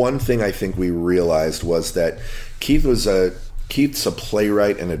schools? One thing I think we realized was that Keith's a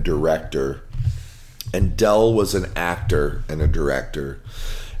playwright and a director, and Del was an actor and a director.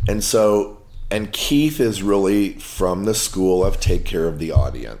 And Keith is really from the school of take care of the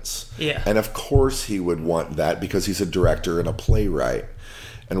audience. Yeah. And of course he would want that because he's a director and a playwright.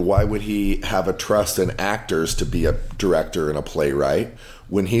 And why would he have a trust in actors to be a director and a playwright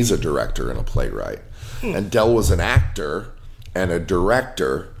when he's a director and a playwright? And Del was an actor and a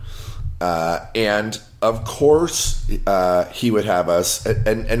director. And of course he would have us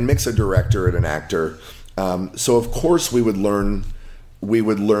and mix a director and an actor. So of course we would learn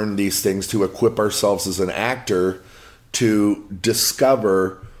these things to equip ourselves as an actor to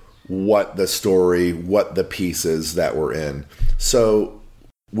discover what the story, what the pieces that we're in. So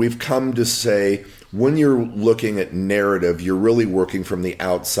we've come to say, when you're looking at narrative, you're really working from the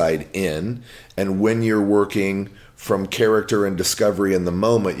outside in. And when you're working from character and discovery in the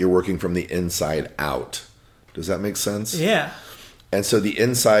moment, you're working from the inside out. Does that make sense? Yeah. And so the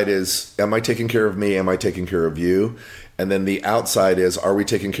inside is, am I taking care of me? Am I taking care of you? And then the outside is, are we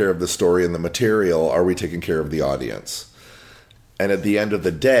taking care of the story and the material? Are we taking care of the audience? And at the end of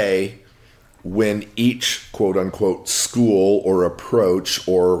the day, when each quote-unquote school or approach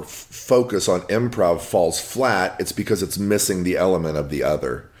or focus on improv falls flat, it's because it's missing the element of the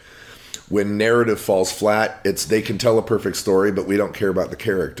other. When narrative falls flat, it's they can tell a perfect story, but we don't care about the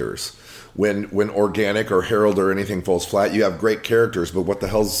characters. When organic or Herald or anything falls flat, you have great characters, but what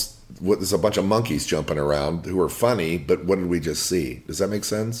there's a bunch of monkeys jumping around who are funny, but what did we just see? Does that make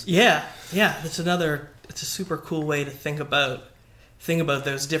sense? Yeah. It's a super cool way to think about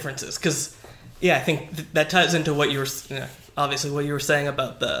those differences. Because, I think that ties into what you were, obviously what you were saying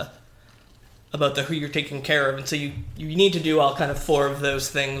about the who you're taking care of. And so you need to do all kind of 4 of those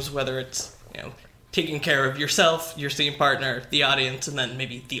things, whether it's, taking care of yourself, your scene partner, the audience, and then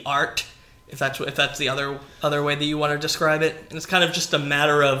maybe the art, if that's the other way that you want to describe it. And it's kind of just a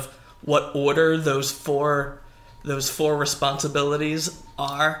matter of what order those four responsibilities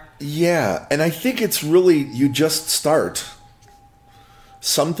are. Yeah, and I think it's really, you just start.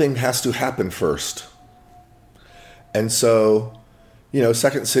 Something has to happen first. And so,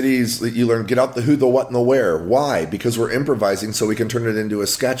 Second City's, you learn, get out the who, the what, and the where. Why? Because we're improvising so we can turn it into a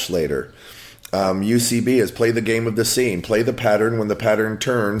sketch later. UCB is play the game of the scene. Play the pattern. When the pattern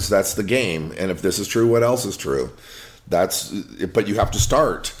turns, that's the game. And if this is true, what else is true? But you have to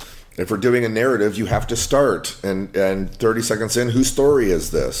start. If we're doing a narrative, you have to start. And 30 seconds in, whose story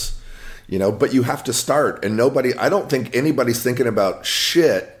is this? But you have to start. And I don't think anybody's thinking about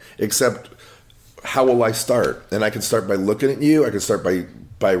shit except how will I start? And I can start by looking at you. I can start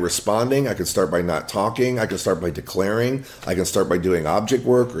by responding. I can start by not talking. I can start by declaring. I can start by doing object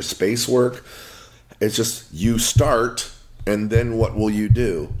work or space work. It's just you start, and then what will you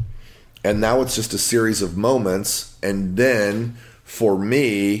do? And now it's just a series of moments. And then for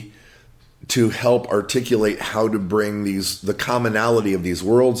me to help articulate how to bring the commonality of these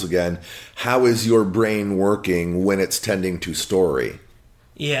worlds again, how is your brain working when it's tending to story?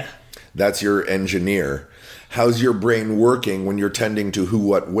 Yeah. That's your engineer. How's your brain working when you're tending to who,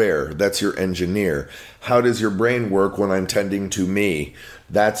 what, where? That's your engineer. How does your brain work when I'm tending to me?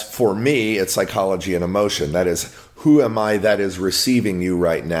 That's, for me, it's psychology and emotion. That is, who am I that is receiving you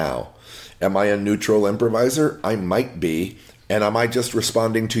right now? Am I a neutral improviser? I might be. And am I just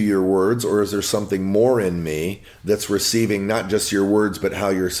responding to your words, or is there something more in me that's receiving not just your words, but how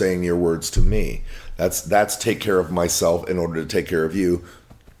you're saying your words to me? That's take care of myself in order to take care of you.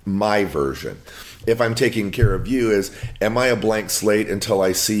 My version. If I'm taking care of you is, am I a blank slate until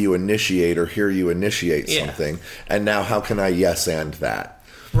I see you initiate or hear you initiate something? And now how can I yes and that?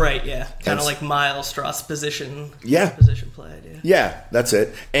 Right, yeah. Kind of like Miles Strauss position play idea. Yeah, that's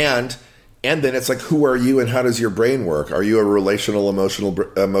it. And then it's like, who are you and how does your brain work? Are you a relational,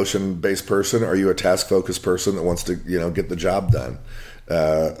 emotion-based person? Are you a task-focused person that wants to, get the job done?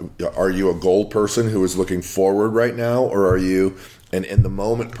 Are you a goal person who is looking forward right now? Or are you an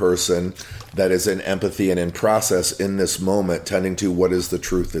in-the-moment person that is in empathy and in process in this moment, tending to what is the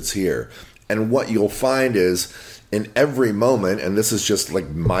truth that's here? And what you'll find is, in every moment, and this is just like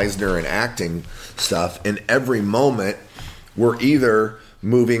Meisner and acting stuff, in every moment, we're either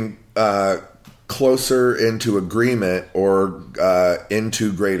moving closer into agreement or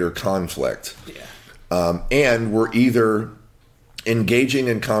into greater conflict. Yeah. And we're either engaging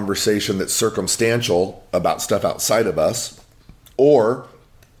in conversation that's circumstantial about stuff outside of us, or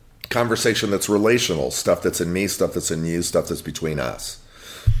conversation that's relational, stuff that's in me, stuff that's in you, stuff that's between us.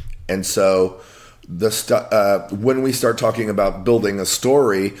 And so when we start talking about building a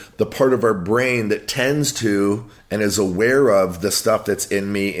story, the part of our brain that tends to and is aware of the stuff that's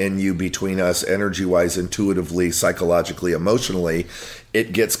in me, in you, between us, energy-wise, intuitively, psychologically, emotionally,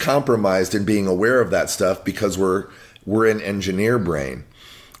 it gets compromised in being aware of that stuff because we're in engineer brain.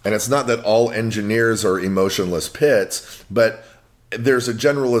 And it's not that all engineers are emotionless pits, but there's a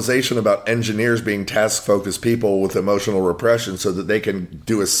generalization about engineers being task-focused people with emotional repression so that they can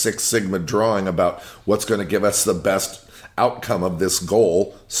do a Six Sigma drawing about what's going to give us the best outcome of this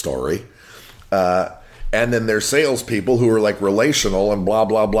goal story. And then there's salespeople who are like relational and blah,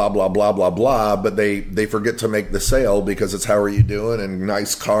 blah, blah, blah, blah, blah, blah, but they forget to make the sale because it's how are you doing and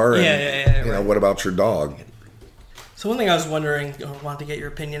nice car and, right. What about your dog? So one thing I was wondering, or wanted to get your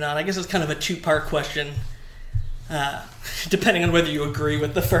opinion on, I guess it's kind of a two-part question. Depending on whether you agree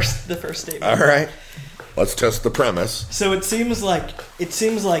with the first statement. All right, let's test the premise. So it seems like if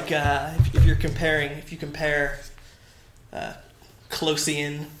you compare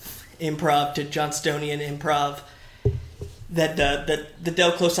Closian improv to Johnstonian improv, that the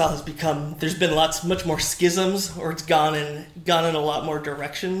Del Close style has become, there's been much more schisms, or it's gone in a lot more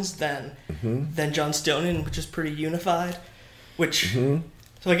directions than Johnstonian, which is pretty unified. So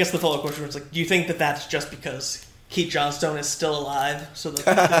I guess the follow-up question was do you think that that's just because Keith Johnstone is still alive, so the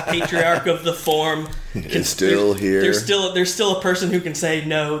patriarch of the form is still here. There's still a person who can say,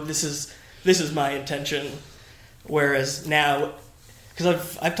 no, this is my intention. Whereas now,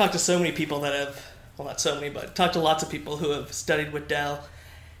 because I've talked to so many people that have, well, not so many, but talked to lots of people who have studied with Del,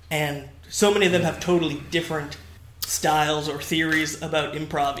 and so many of them have totally different styles or theories about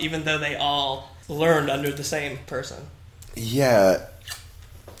improv, even though they all learned under the same person. Yeah.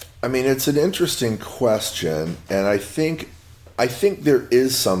 I mean, it's an interesting question, and I think there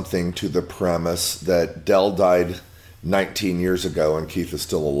is something to the premise that Del died 19 years ago and Keith is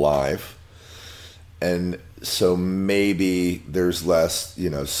still alive. And so maybe there's less,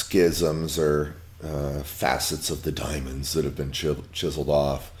 schisms or facets of the diamonds that have been chiseled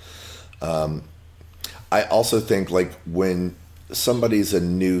off. I also think when somebody's a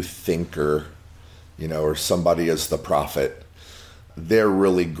new thinker, or somebody is the prophet, they're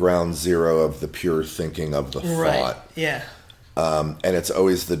really ground zero of the pure thinking of the thought. Yeah. And it's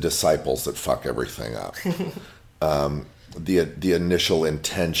always the disciples that fuck everything up. The initial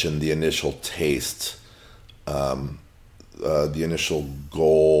intention, the initial taste, the initial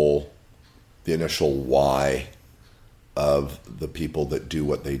goal, initial why of the people that do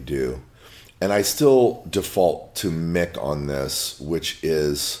what they do. And I still default to Mick on this, which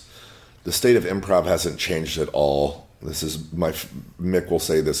is the state of improv hasn't changed at all. This is Mick will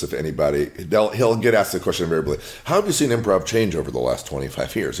say this if anybody, he'll get asked the question invariably, how have you seen improv change over the last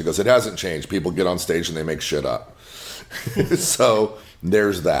 25 years? He goes, it hasn't changed. People get on stage and they make shit up. So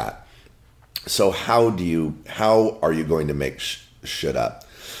there's that. So how are you going to make shit up?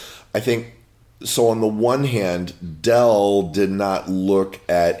 I think, so on the one hand, Del did not look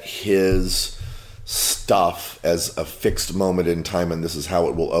at his stuff as a fixed moment in time and this is how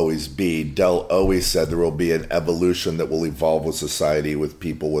it will always be. Del always said there will be an evolution that will evolve with society, with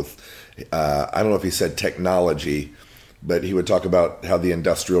people with, I don't know if he said technology, but he would talk about how the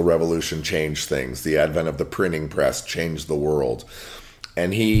Industrial Revolution changed things. The advent of the printing press changed the world.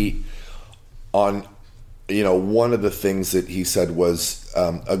 And one of the things that he said was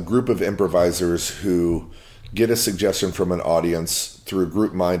a group of improvisers who get a suggestion from an audience through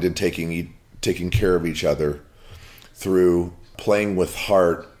group mind and taking care of each other, through playing with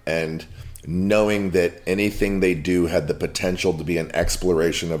heart and knowing that anything they do had the potential to be an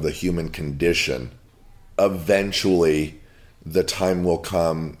exploration of the human condition. Eventually, the time will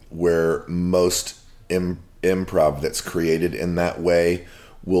come where most improv that's created in that way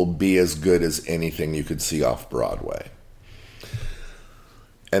will be as good as anything you could see off Broadway.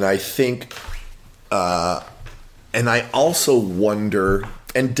 And I think, and I also wonder,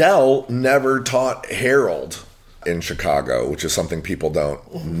 and Del never taught Harold in Chicago, which is something people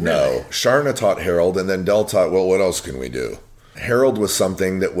don't know. Sharna taught Harold, and then Del taught, well, what else can we do? Harold was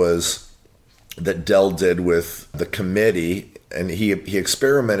something that Del did with the committee, and he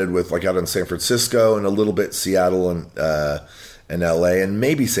experimented with, like, out in San Francisco and a little bit Seattle and LA and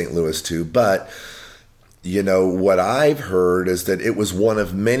maybe St. Louis too. But what I've heard is that it was one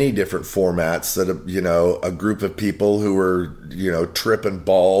of many different formats that a group of people who were tripping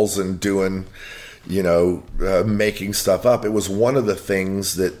balls and doing making stuff up. It was one of the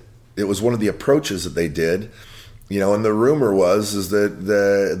things that it was one of the approaches that they did. And the rumor was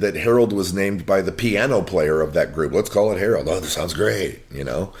that Harold was named by the piano player of that group. Let's call it Harold. Oh, this sounds great.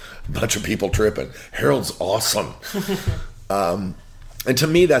 A bunch of people tripping. Harold's awesome. And to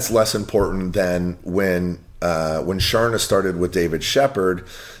me, that's less important than when Sharna started with David Shepard,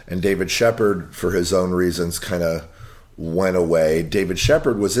 and David Shepard, for his own reasons, kind of went away. David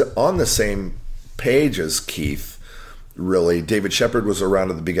Shepard was on the same page as Keith, really. David Shepard was around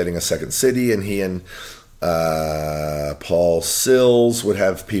at the beginning of Second City, and he and Paul Sills would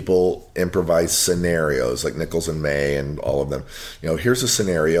have people improvise scenarios, like Nichols and May and all of them. Here's a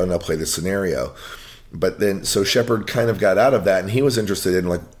scenario, and I'll play the scenario. But then, so Shepard kind of got out of that, and he was interested in,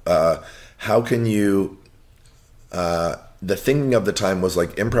 like, how can you, the thinking of the time was,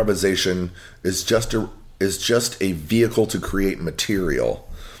 like, improvisation is just a vehicle to create material.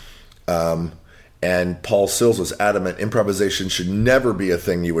 And Paul Sills was adamant improvisation should never be a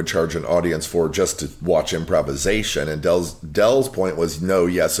thing you would charge an audience for just to watch improvisation. And Del's point was, no,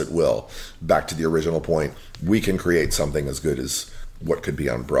 yes, it will. Back to the original point, we can create something as good as what could be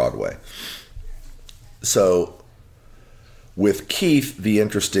on Broadway. So with Keith, the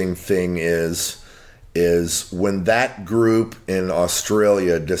interesting thing is when that group in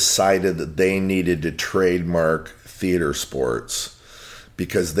Australia decided that they needed to trademark theater sports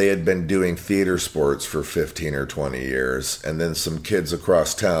because they had been doing theater sports for 15 or 20 years. And then some kids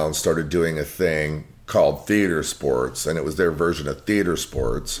across town started doing a thing called theater sports, and it was their version of theater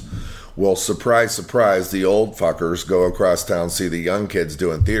sports. Well, surprise, surprise, the old fuckers go across town, see the young kids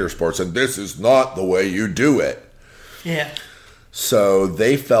doing theater sports, and this is not the way you do it. Yeah. So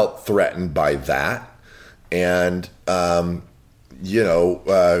they felt threatened by that, and,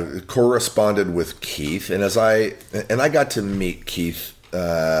 corresponded with Keith. And I got to meet Keith.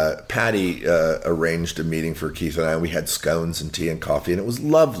 Patty arranged a meeting for Keith and I, and we had scones and tea and coffee, and it was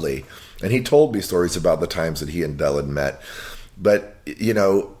lovely. And he told me stories about the times that he and Del had met. But,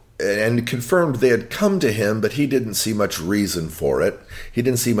 and confirmed they had come to him, but he didn't see much reason for it. He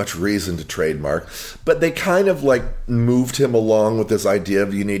didn't see much reason to trademark. But they kind of like moved him along with this idea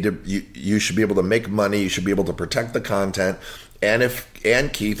of you should be able to make money, you should be able to protect the content. And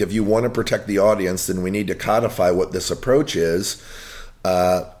Keith, if you want to protect the audience, then we need to codify what this approach is.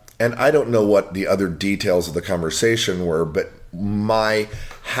 And I don't know what the other details of the conversation were, but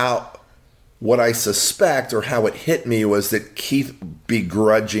what I suspect or how it hit me was that Keith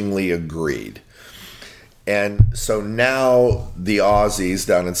begrudgingly agreed. And so now the Aussies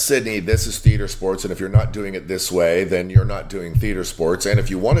down in Sydney, this is theater sports, and if you're not doing it this way, then you're not doing theater sports. And if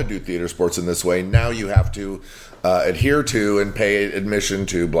you want to do theater sports in this way, now you have to adhere to and pay admission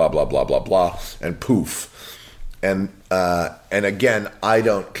to, blah, blah, blah, blah, blah, and poof. And again, I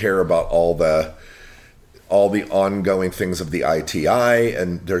don't care about all the ongoing things of the ITI,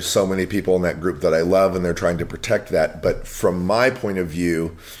 and there's so many people in that group that I love, and they're trying to protect that. But from my point of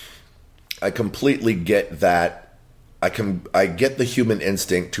view, I completely get that. I get the human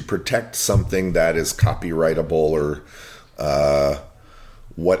instinct to protect something that is copyrightable or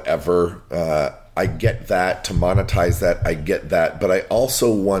whatever. I get that, to monetize that, I get that. But I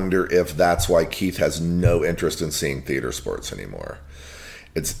also wonder if that's why Keith has no interest in seeing theater sports anymore.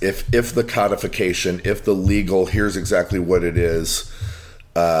 It's if the codification, if the legal, here's exactly what it is,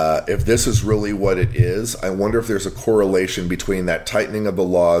 if this is really what it is, I wonder if there's a correlation between that tightening of the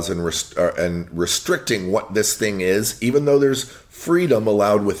laws and restricting what this thing is, even though there's freedom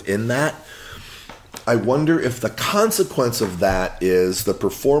allowed within that. I wonder if the consequence of that is the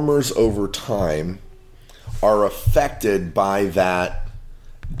performers over time are affected by that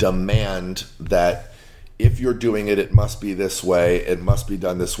demand that if you're doing it, it must be this way, it must be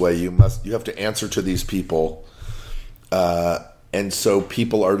done this way, you have to answer to these people. And so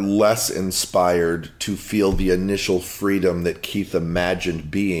people are less inspired to feel the initial freedom that Keith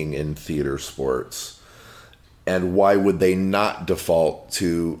imagined being in theater sports. And why would they not default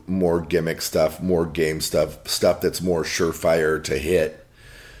to more gimmick stuff, more game stuff that's more surefire to hit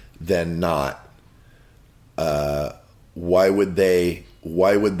than not? Why would they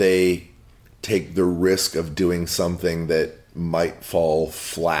take the risk of doing something that might fall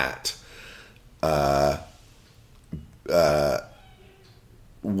flat?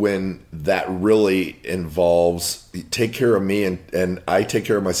 When that really involves take care of me and I take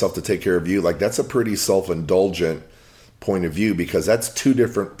care of myself to take care of you, like that's a pretty self-indulgent point of view, because that's two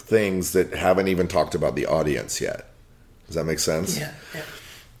different things that haven't even talked about the audience yet. Does that make sense? Yeah.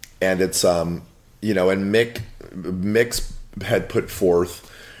 And it's, and Mick had put forth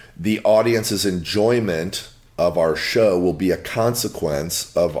the audience's enjoyment of our show will be a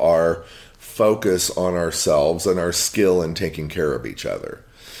consequence of our focus on ourselves and our skill in taking care of each other.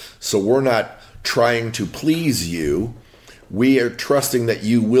 So we're not trying to please you. We are trusting that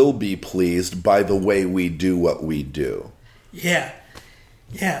you will be pleased by the way we do what we do. Yeah.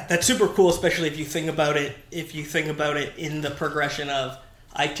 Yeah, that's super cool, especially if you think about it in the progression of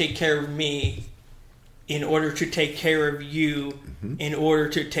I take care of me in order to take care of you, in order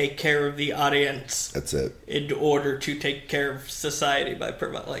to take care of the audience. That's it. In order to take care of society by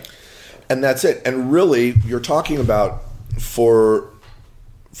providing And that's it. And really, you're talking about for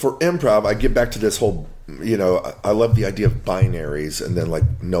improv, I get back to this whole, I love the idea of binaries and then like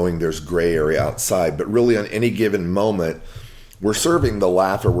knowing there's gray area outside. But really on any given moment, we're serving the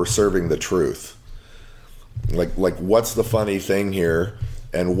laugh or we're serving the truth. Like what's the funny thing here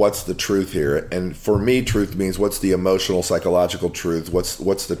and what's the truth here? And for me, truth means what's the emotional, psychological truth?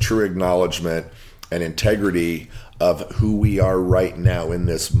 What's the true acknowledgement and integrity of who we are right now in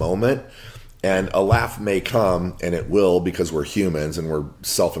this moment? And a laugh may come, and it will, because we're humans and we're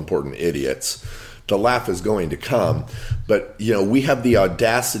self-important idiots. The laugh is going to come. But, we have the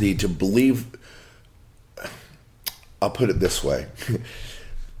audacity to believe... I'll put it this way.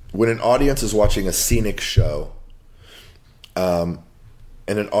 When an audience is watching a scenic show, and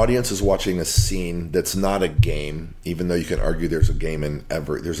an audience is watching a scene that's not a game, even though you can argue there's a game in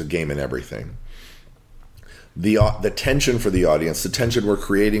everything. The tension for the audience, the tension we're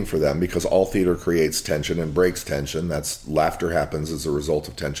creating for them, because all theater creates tension and breaks tension. That's laughter happens as a result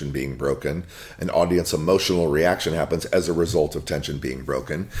of tension being broken. An audience emotional reaction happens as a result of tension being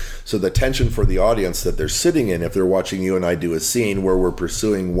broken. So the tension for the audience that they're sitting in, if they're watching you and I do a scene where we're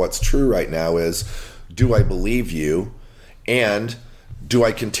pursuing what's true right now, is, do I believe you? And do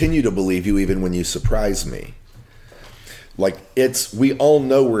I continue to believe you even when you surprise me? We all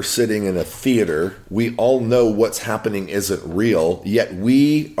know we're sitting in a theater. We all know what's happening isn't real, yet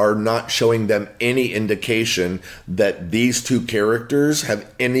we are not showing them any indication that these two characters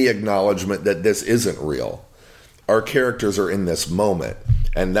have any acknowledgement that this isn't real. Our characters are in this moment.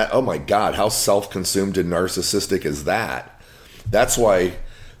 And that, oh my God, how self-consumed and narcissistic is that? That's why,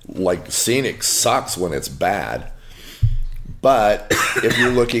 scenic sucks when it's bad. But if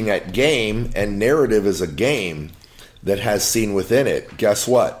you're looking at game, and narrative is a game that has scene within it, guess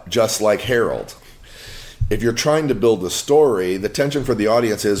what? Just like Harold. If you're trying to build a story, the tension for the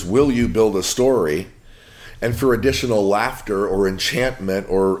audience is, will you build a story? And for additional laughter or enchantment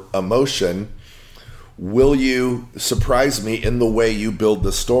or emotion, will you surprise me in the way you build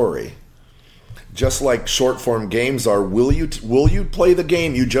the story? Just like short form games are, will you play the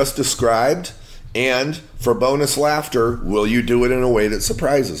game you just described? And for bonus laughter, will you do it in a way that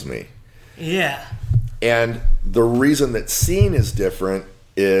surprises me? Yeah. And the reason that scene is different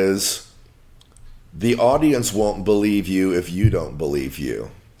is the audience won't believe you if you don't believe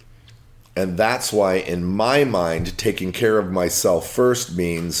you. And that's why, in my mind, taking care of myself first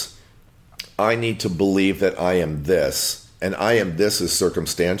means I need to believe that I am this. And I am this is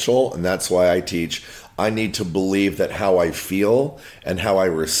circumstantial, and that's why I teach. I need to believe that how I feel and how I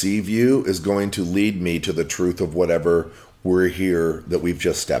receive you is going to lead me to the truth of whatever we're here that we've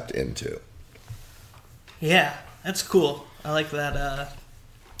just stepped into. Yeah, that's cool. I like that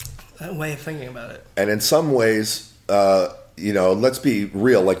way of thinking about it. And in some ways, let's be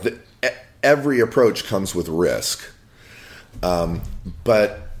real. Like every approach comes with risk.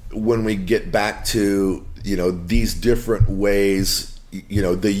 But when we get back to these different ways,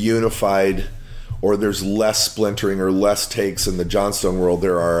 the unified, or there's less splintering or less takes in the Johnstone world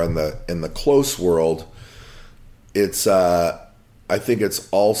there are in the close world. It's I think it's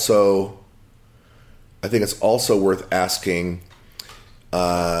also worth asking,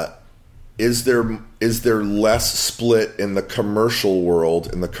 is there less split in the commercial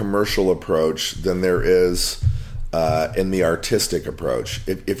world, in the commercial approach, than there is in the artistic approach?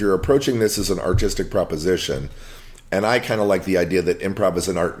 If you're approaching this as an artistic proposition, and I kind of like the idea that improv is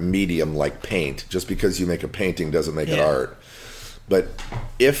an art medium like paint. Just because you make a painting doesn't make it art. But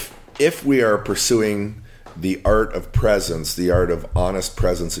if we are pursuing the art of presence, the art of honest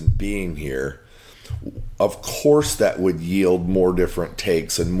presence and being here, of course that would yield more different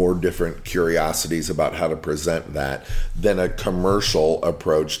takes and more different curiosities about how to present that than a commercial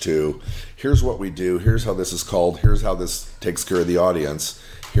approach to, here's what we do, here's how this is called, here's how this takes care of the audience,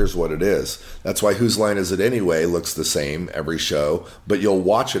 here's what it is. That's why Whose Line Is It Anyway looks the same every show, but you'll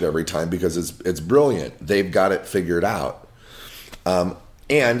watch it every time because it's brilliant. They've got it figured out. And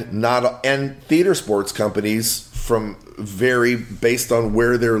theater sports companies vary based on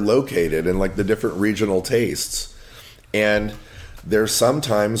where they're located and like the different regional tastes. And there's some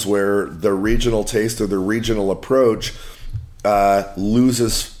times where the regional taste or the regional approach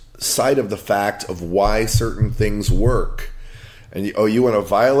loses sight of the fact of why certain things work. And you want to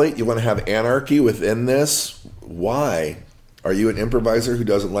violate? You want to have anarchy within this? Why? Are you an improviser who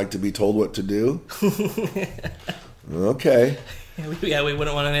doesn't like to be told what to do? Okay. Yeah, we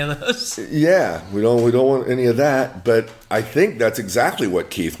wouldn't want any of those. Yeah, we don't want any of that. But I think that's exactly what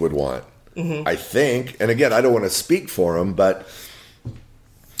Keith would want. Mm-hmm. I think, and again, I don't want to speak for him, but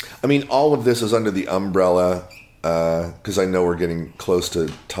I mean, all of this is under the umbrella. Because I know we're getting close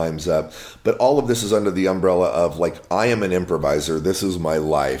to time's up, but all of this is under the umbrella of like, I am an improviser. This is my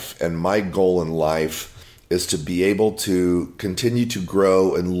life, and my goal in life is to be able to continue to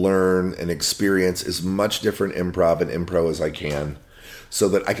grow and learn and experience as much different improv and impro as I can, so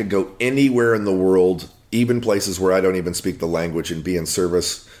that I could go anywhere in the world, even places where I don't even speak the language, and be in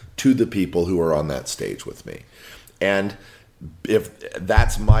service to the people who are on that stage with me. And if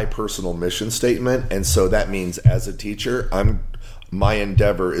that's my personal mission statement, and so that means as a teacher, my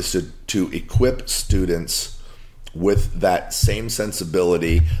endeavor is to equip students with that same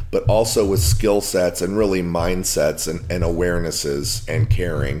sensibility, but also with skill sets and really mindsets and awarenesses and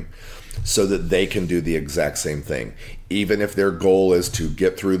caring, so that they can do the exact same thing. Even if their goal is to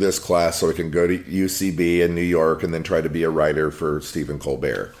get through this class so I can go to UCB in New York and then try to be a writer for Stephen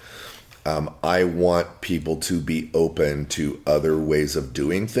Colbert. I want people to be open to other ways of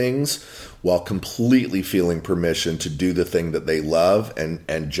doing things while completely feeling permission to do the thing that they love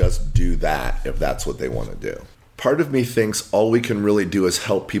and just do that if that's what they want to do. Part of me thinks all we can really do is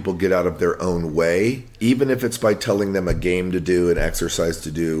help people get out of their own way, even if it's by telling them a game to do, an exercise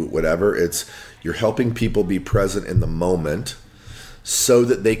to do, whatever. You're helping people be present in the moment so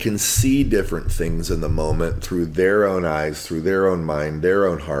that they can see different things in the moment through their own eyes, through their own mind, their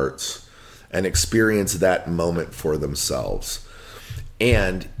own hearts, and experience that moment for themselves.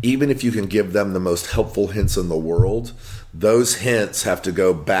 And even if you can give them the most helpful hints in the world, those hints have to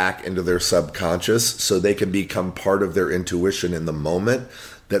go back into their subconscious so they can become part of their intuition in the moment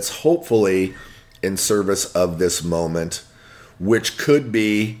that's hopefully in service of this moment, which could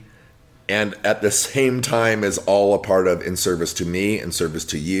be, and at the same time is all a part of in service to me, in service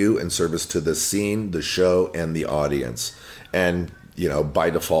to you, in service to the scene, the show, and the audience. And by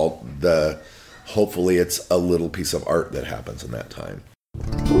default, hopefully it's a little piece of art that happens in that time.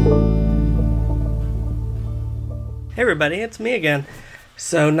 Hey everybody, it's me again.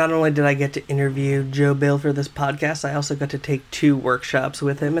 So not only did I get to interview Joe Bill for this podcast, I also got to take 2 workshops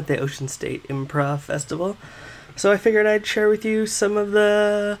with him at the Ocean State Improv Festival. So I figured I'd share with you some of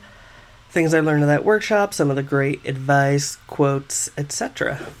the things I learned in that workshop, some of the great advice, quotes,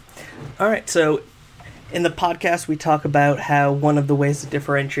 etc. Alright, so In the podcast, we talk about how one of the ways to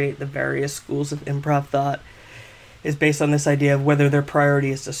differentiate the various schools of improv thought is based on this idea of whether their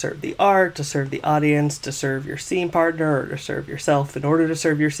priority is to serve the art, to serve the audience, to serve your scene partner, or to serve yourself in order to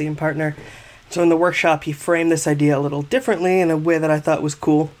serve your scene partner. So in the workshop, he framed this idea a little differently in a way that I thought was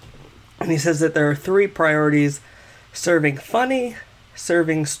cool. And he says that there are three priorities: serving funny,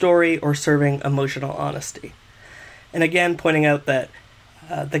 serving story, or serving emotional honesty. And again, pointing out that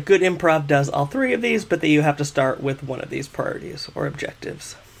the good improv does all three of these, but that you have to start with one of these priorities or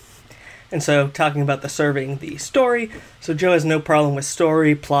objectives. And so, talking about the serving the story, so Joe has no problem with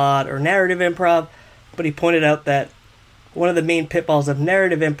story, plot, or narrative improv, but he pointed out that one of the main pitfalls of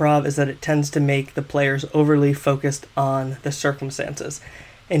narrative improv is that it tends to make the players overly focused on the circumstances.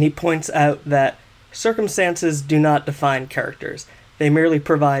 And he points out that circumstances do not define characters. They merely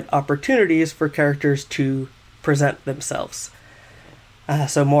provide opportunities for characters to present themselves.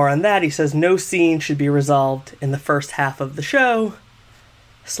 So more on that, he says no scene should be resolved in the first half of the show,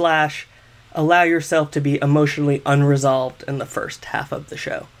 / allow yourself to be emotionally unresolved in the first half of the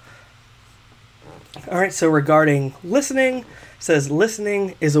show. Alright, so regarding listening, says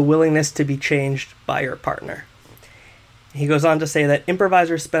listening is a willingness to be changed by your partner. He goes on to say that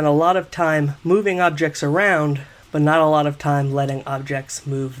improvisers spend a lot of time moving objects around, but not a lot of time letting objects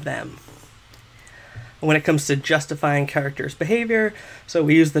move them. When it comes to justifying characters' behavior, so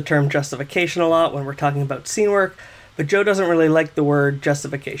we use the term justification a lot when we're talking about scene work, but Joe doesn't really like the word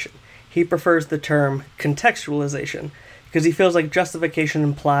justification. He prefers the term contextualization, because he feels like justification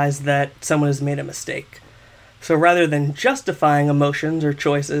implies that someone has made a mistake. So rather than justifying emotions or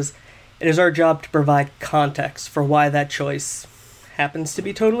choices, it is our job to provide context for why that choice happens to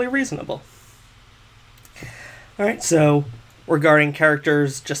be totally reasonable. Alright, so regarding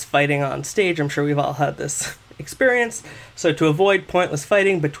characters just fighting on stage, I'm sure we've all had this experience. So to avoid pointless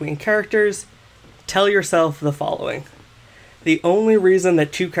fighting between characters, tell yourself the following. The only reason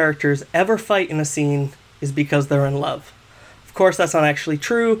that two characters ever fight in a scene is because they're in love. Of course, that's not actually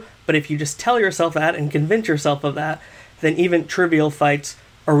true, but if you just tell yourself that and convince yourself of that, then even trivial fights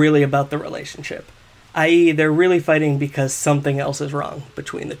are really about the relationship. I.e., they're really fighting because something else is wrong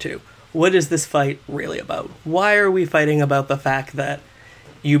between the two. What is this fight really about? Why are we fighting about the fact that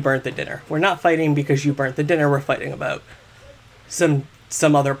you burnt the dinner? We're not fighting because you burnt the dinner, we're fighting about some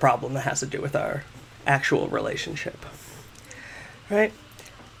other problem that has to do with our actual relationship. Right?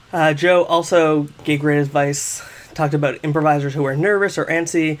 Joe also gave great advice, talked about improvisers who are nervous or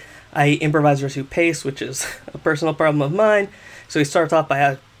antsy, i.e. improvisers who pace, which is a personal problem of mine. So he starts off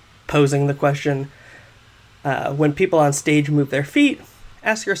by posing the question, when people on stage move their feet,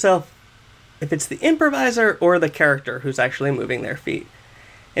 ask yourself if it's the improviser or the character who's actually moving their feet.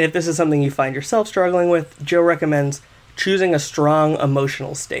 And if this is something you find yourself struggling with, Joe recommends choosing a strong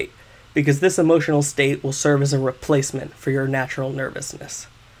emotional state, because this emotional state will serve as a replacement for your natural nervousness.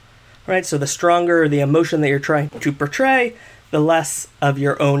 Right? So the stronger the emotion that you're trying to portray, the less of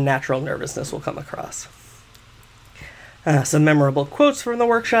your own natural nervousness will come across. Some memorable quotes from the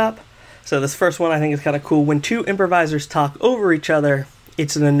workshop. So this first one I think is kind of cool. When two improvisers talk over each other,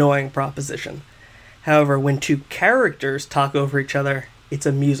 it's an annoying proposition. However, when two characters talk over each other, it's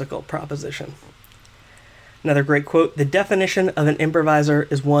a musical proposition. Another great quote, the definition of an improviser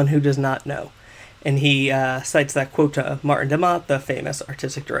is one who does not know. And he cites that quote to Martin DeMott, the famous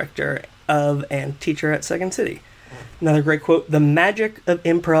artistic director of and teacher at Second City. Another great quote, the magic of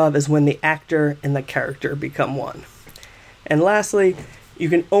improv is when the actor and the character become one. And lastly, you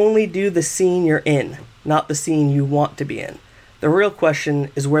can only do the scene you're in, not the scene you want to be in. The real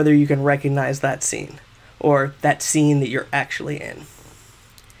question is whether you can recognize that scene, or that scene that you're actually in.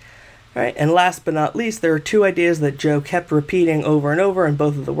 All right, and last but not least, there are two ideas that Joe kept repeating over and over in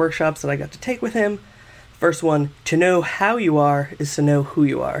both of the workshops that I got to take with him. First one, to know how you are is to know who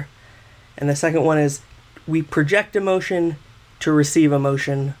you are. And the second one is, we project emotion to receive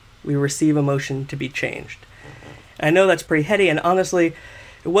emotion. We receive emotion to be changed. And I know that's pretty heady, and honestly,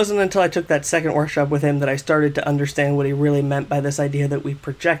 it wasn't until I took that second workshop with him that I started to understand what he really meant by this idea that we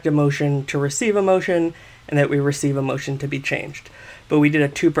project emotion to receive emotion, and that we receive emotion to be changed. But we did a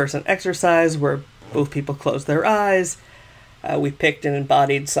 2-person exercise where both people closed their eyes, we picked and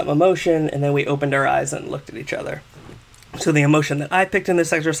embodied some emotion, and then we opened our eyes and looked at each other. So the emotion that I picked in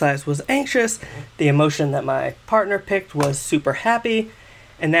this exercise was anxious, the emotion that my partner picked was super happy,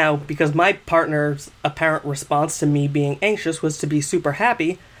 and now, because my partner's apparent response to me being anxious was to be super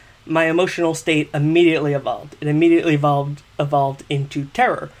happy, my emotional state immediately evolved. It immediately evolved into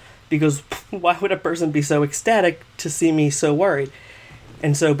terror, because why would a person be so ecstatic to see me so worried?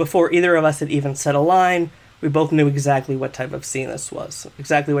 And so before either of us had even said a line, we both knew exactly what type of scene this was,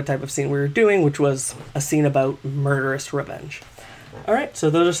 exactly what type of scene we were doing, which was a scene about murderous revenge. All right, so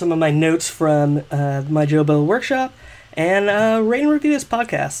those are some of my notes from my Joe Bell workshop, and rate and review this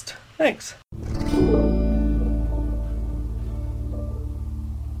podcast. Thanks.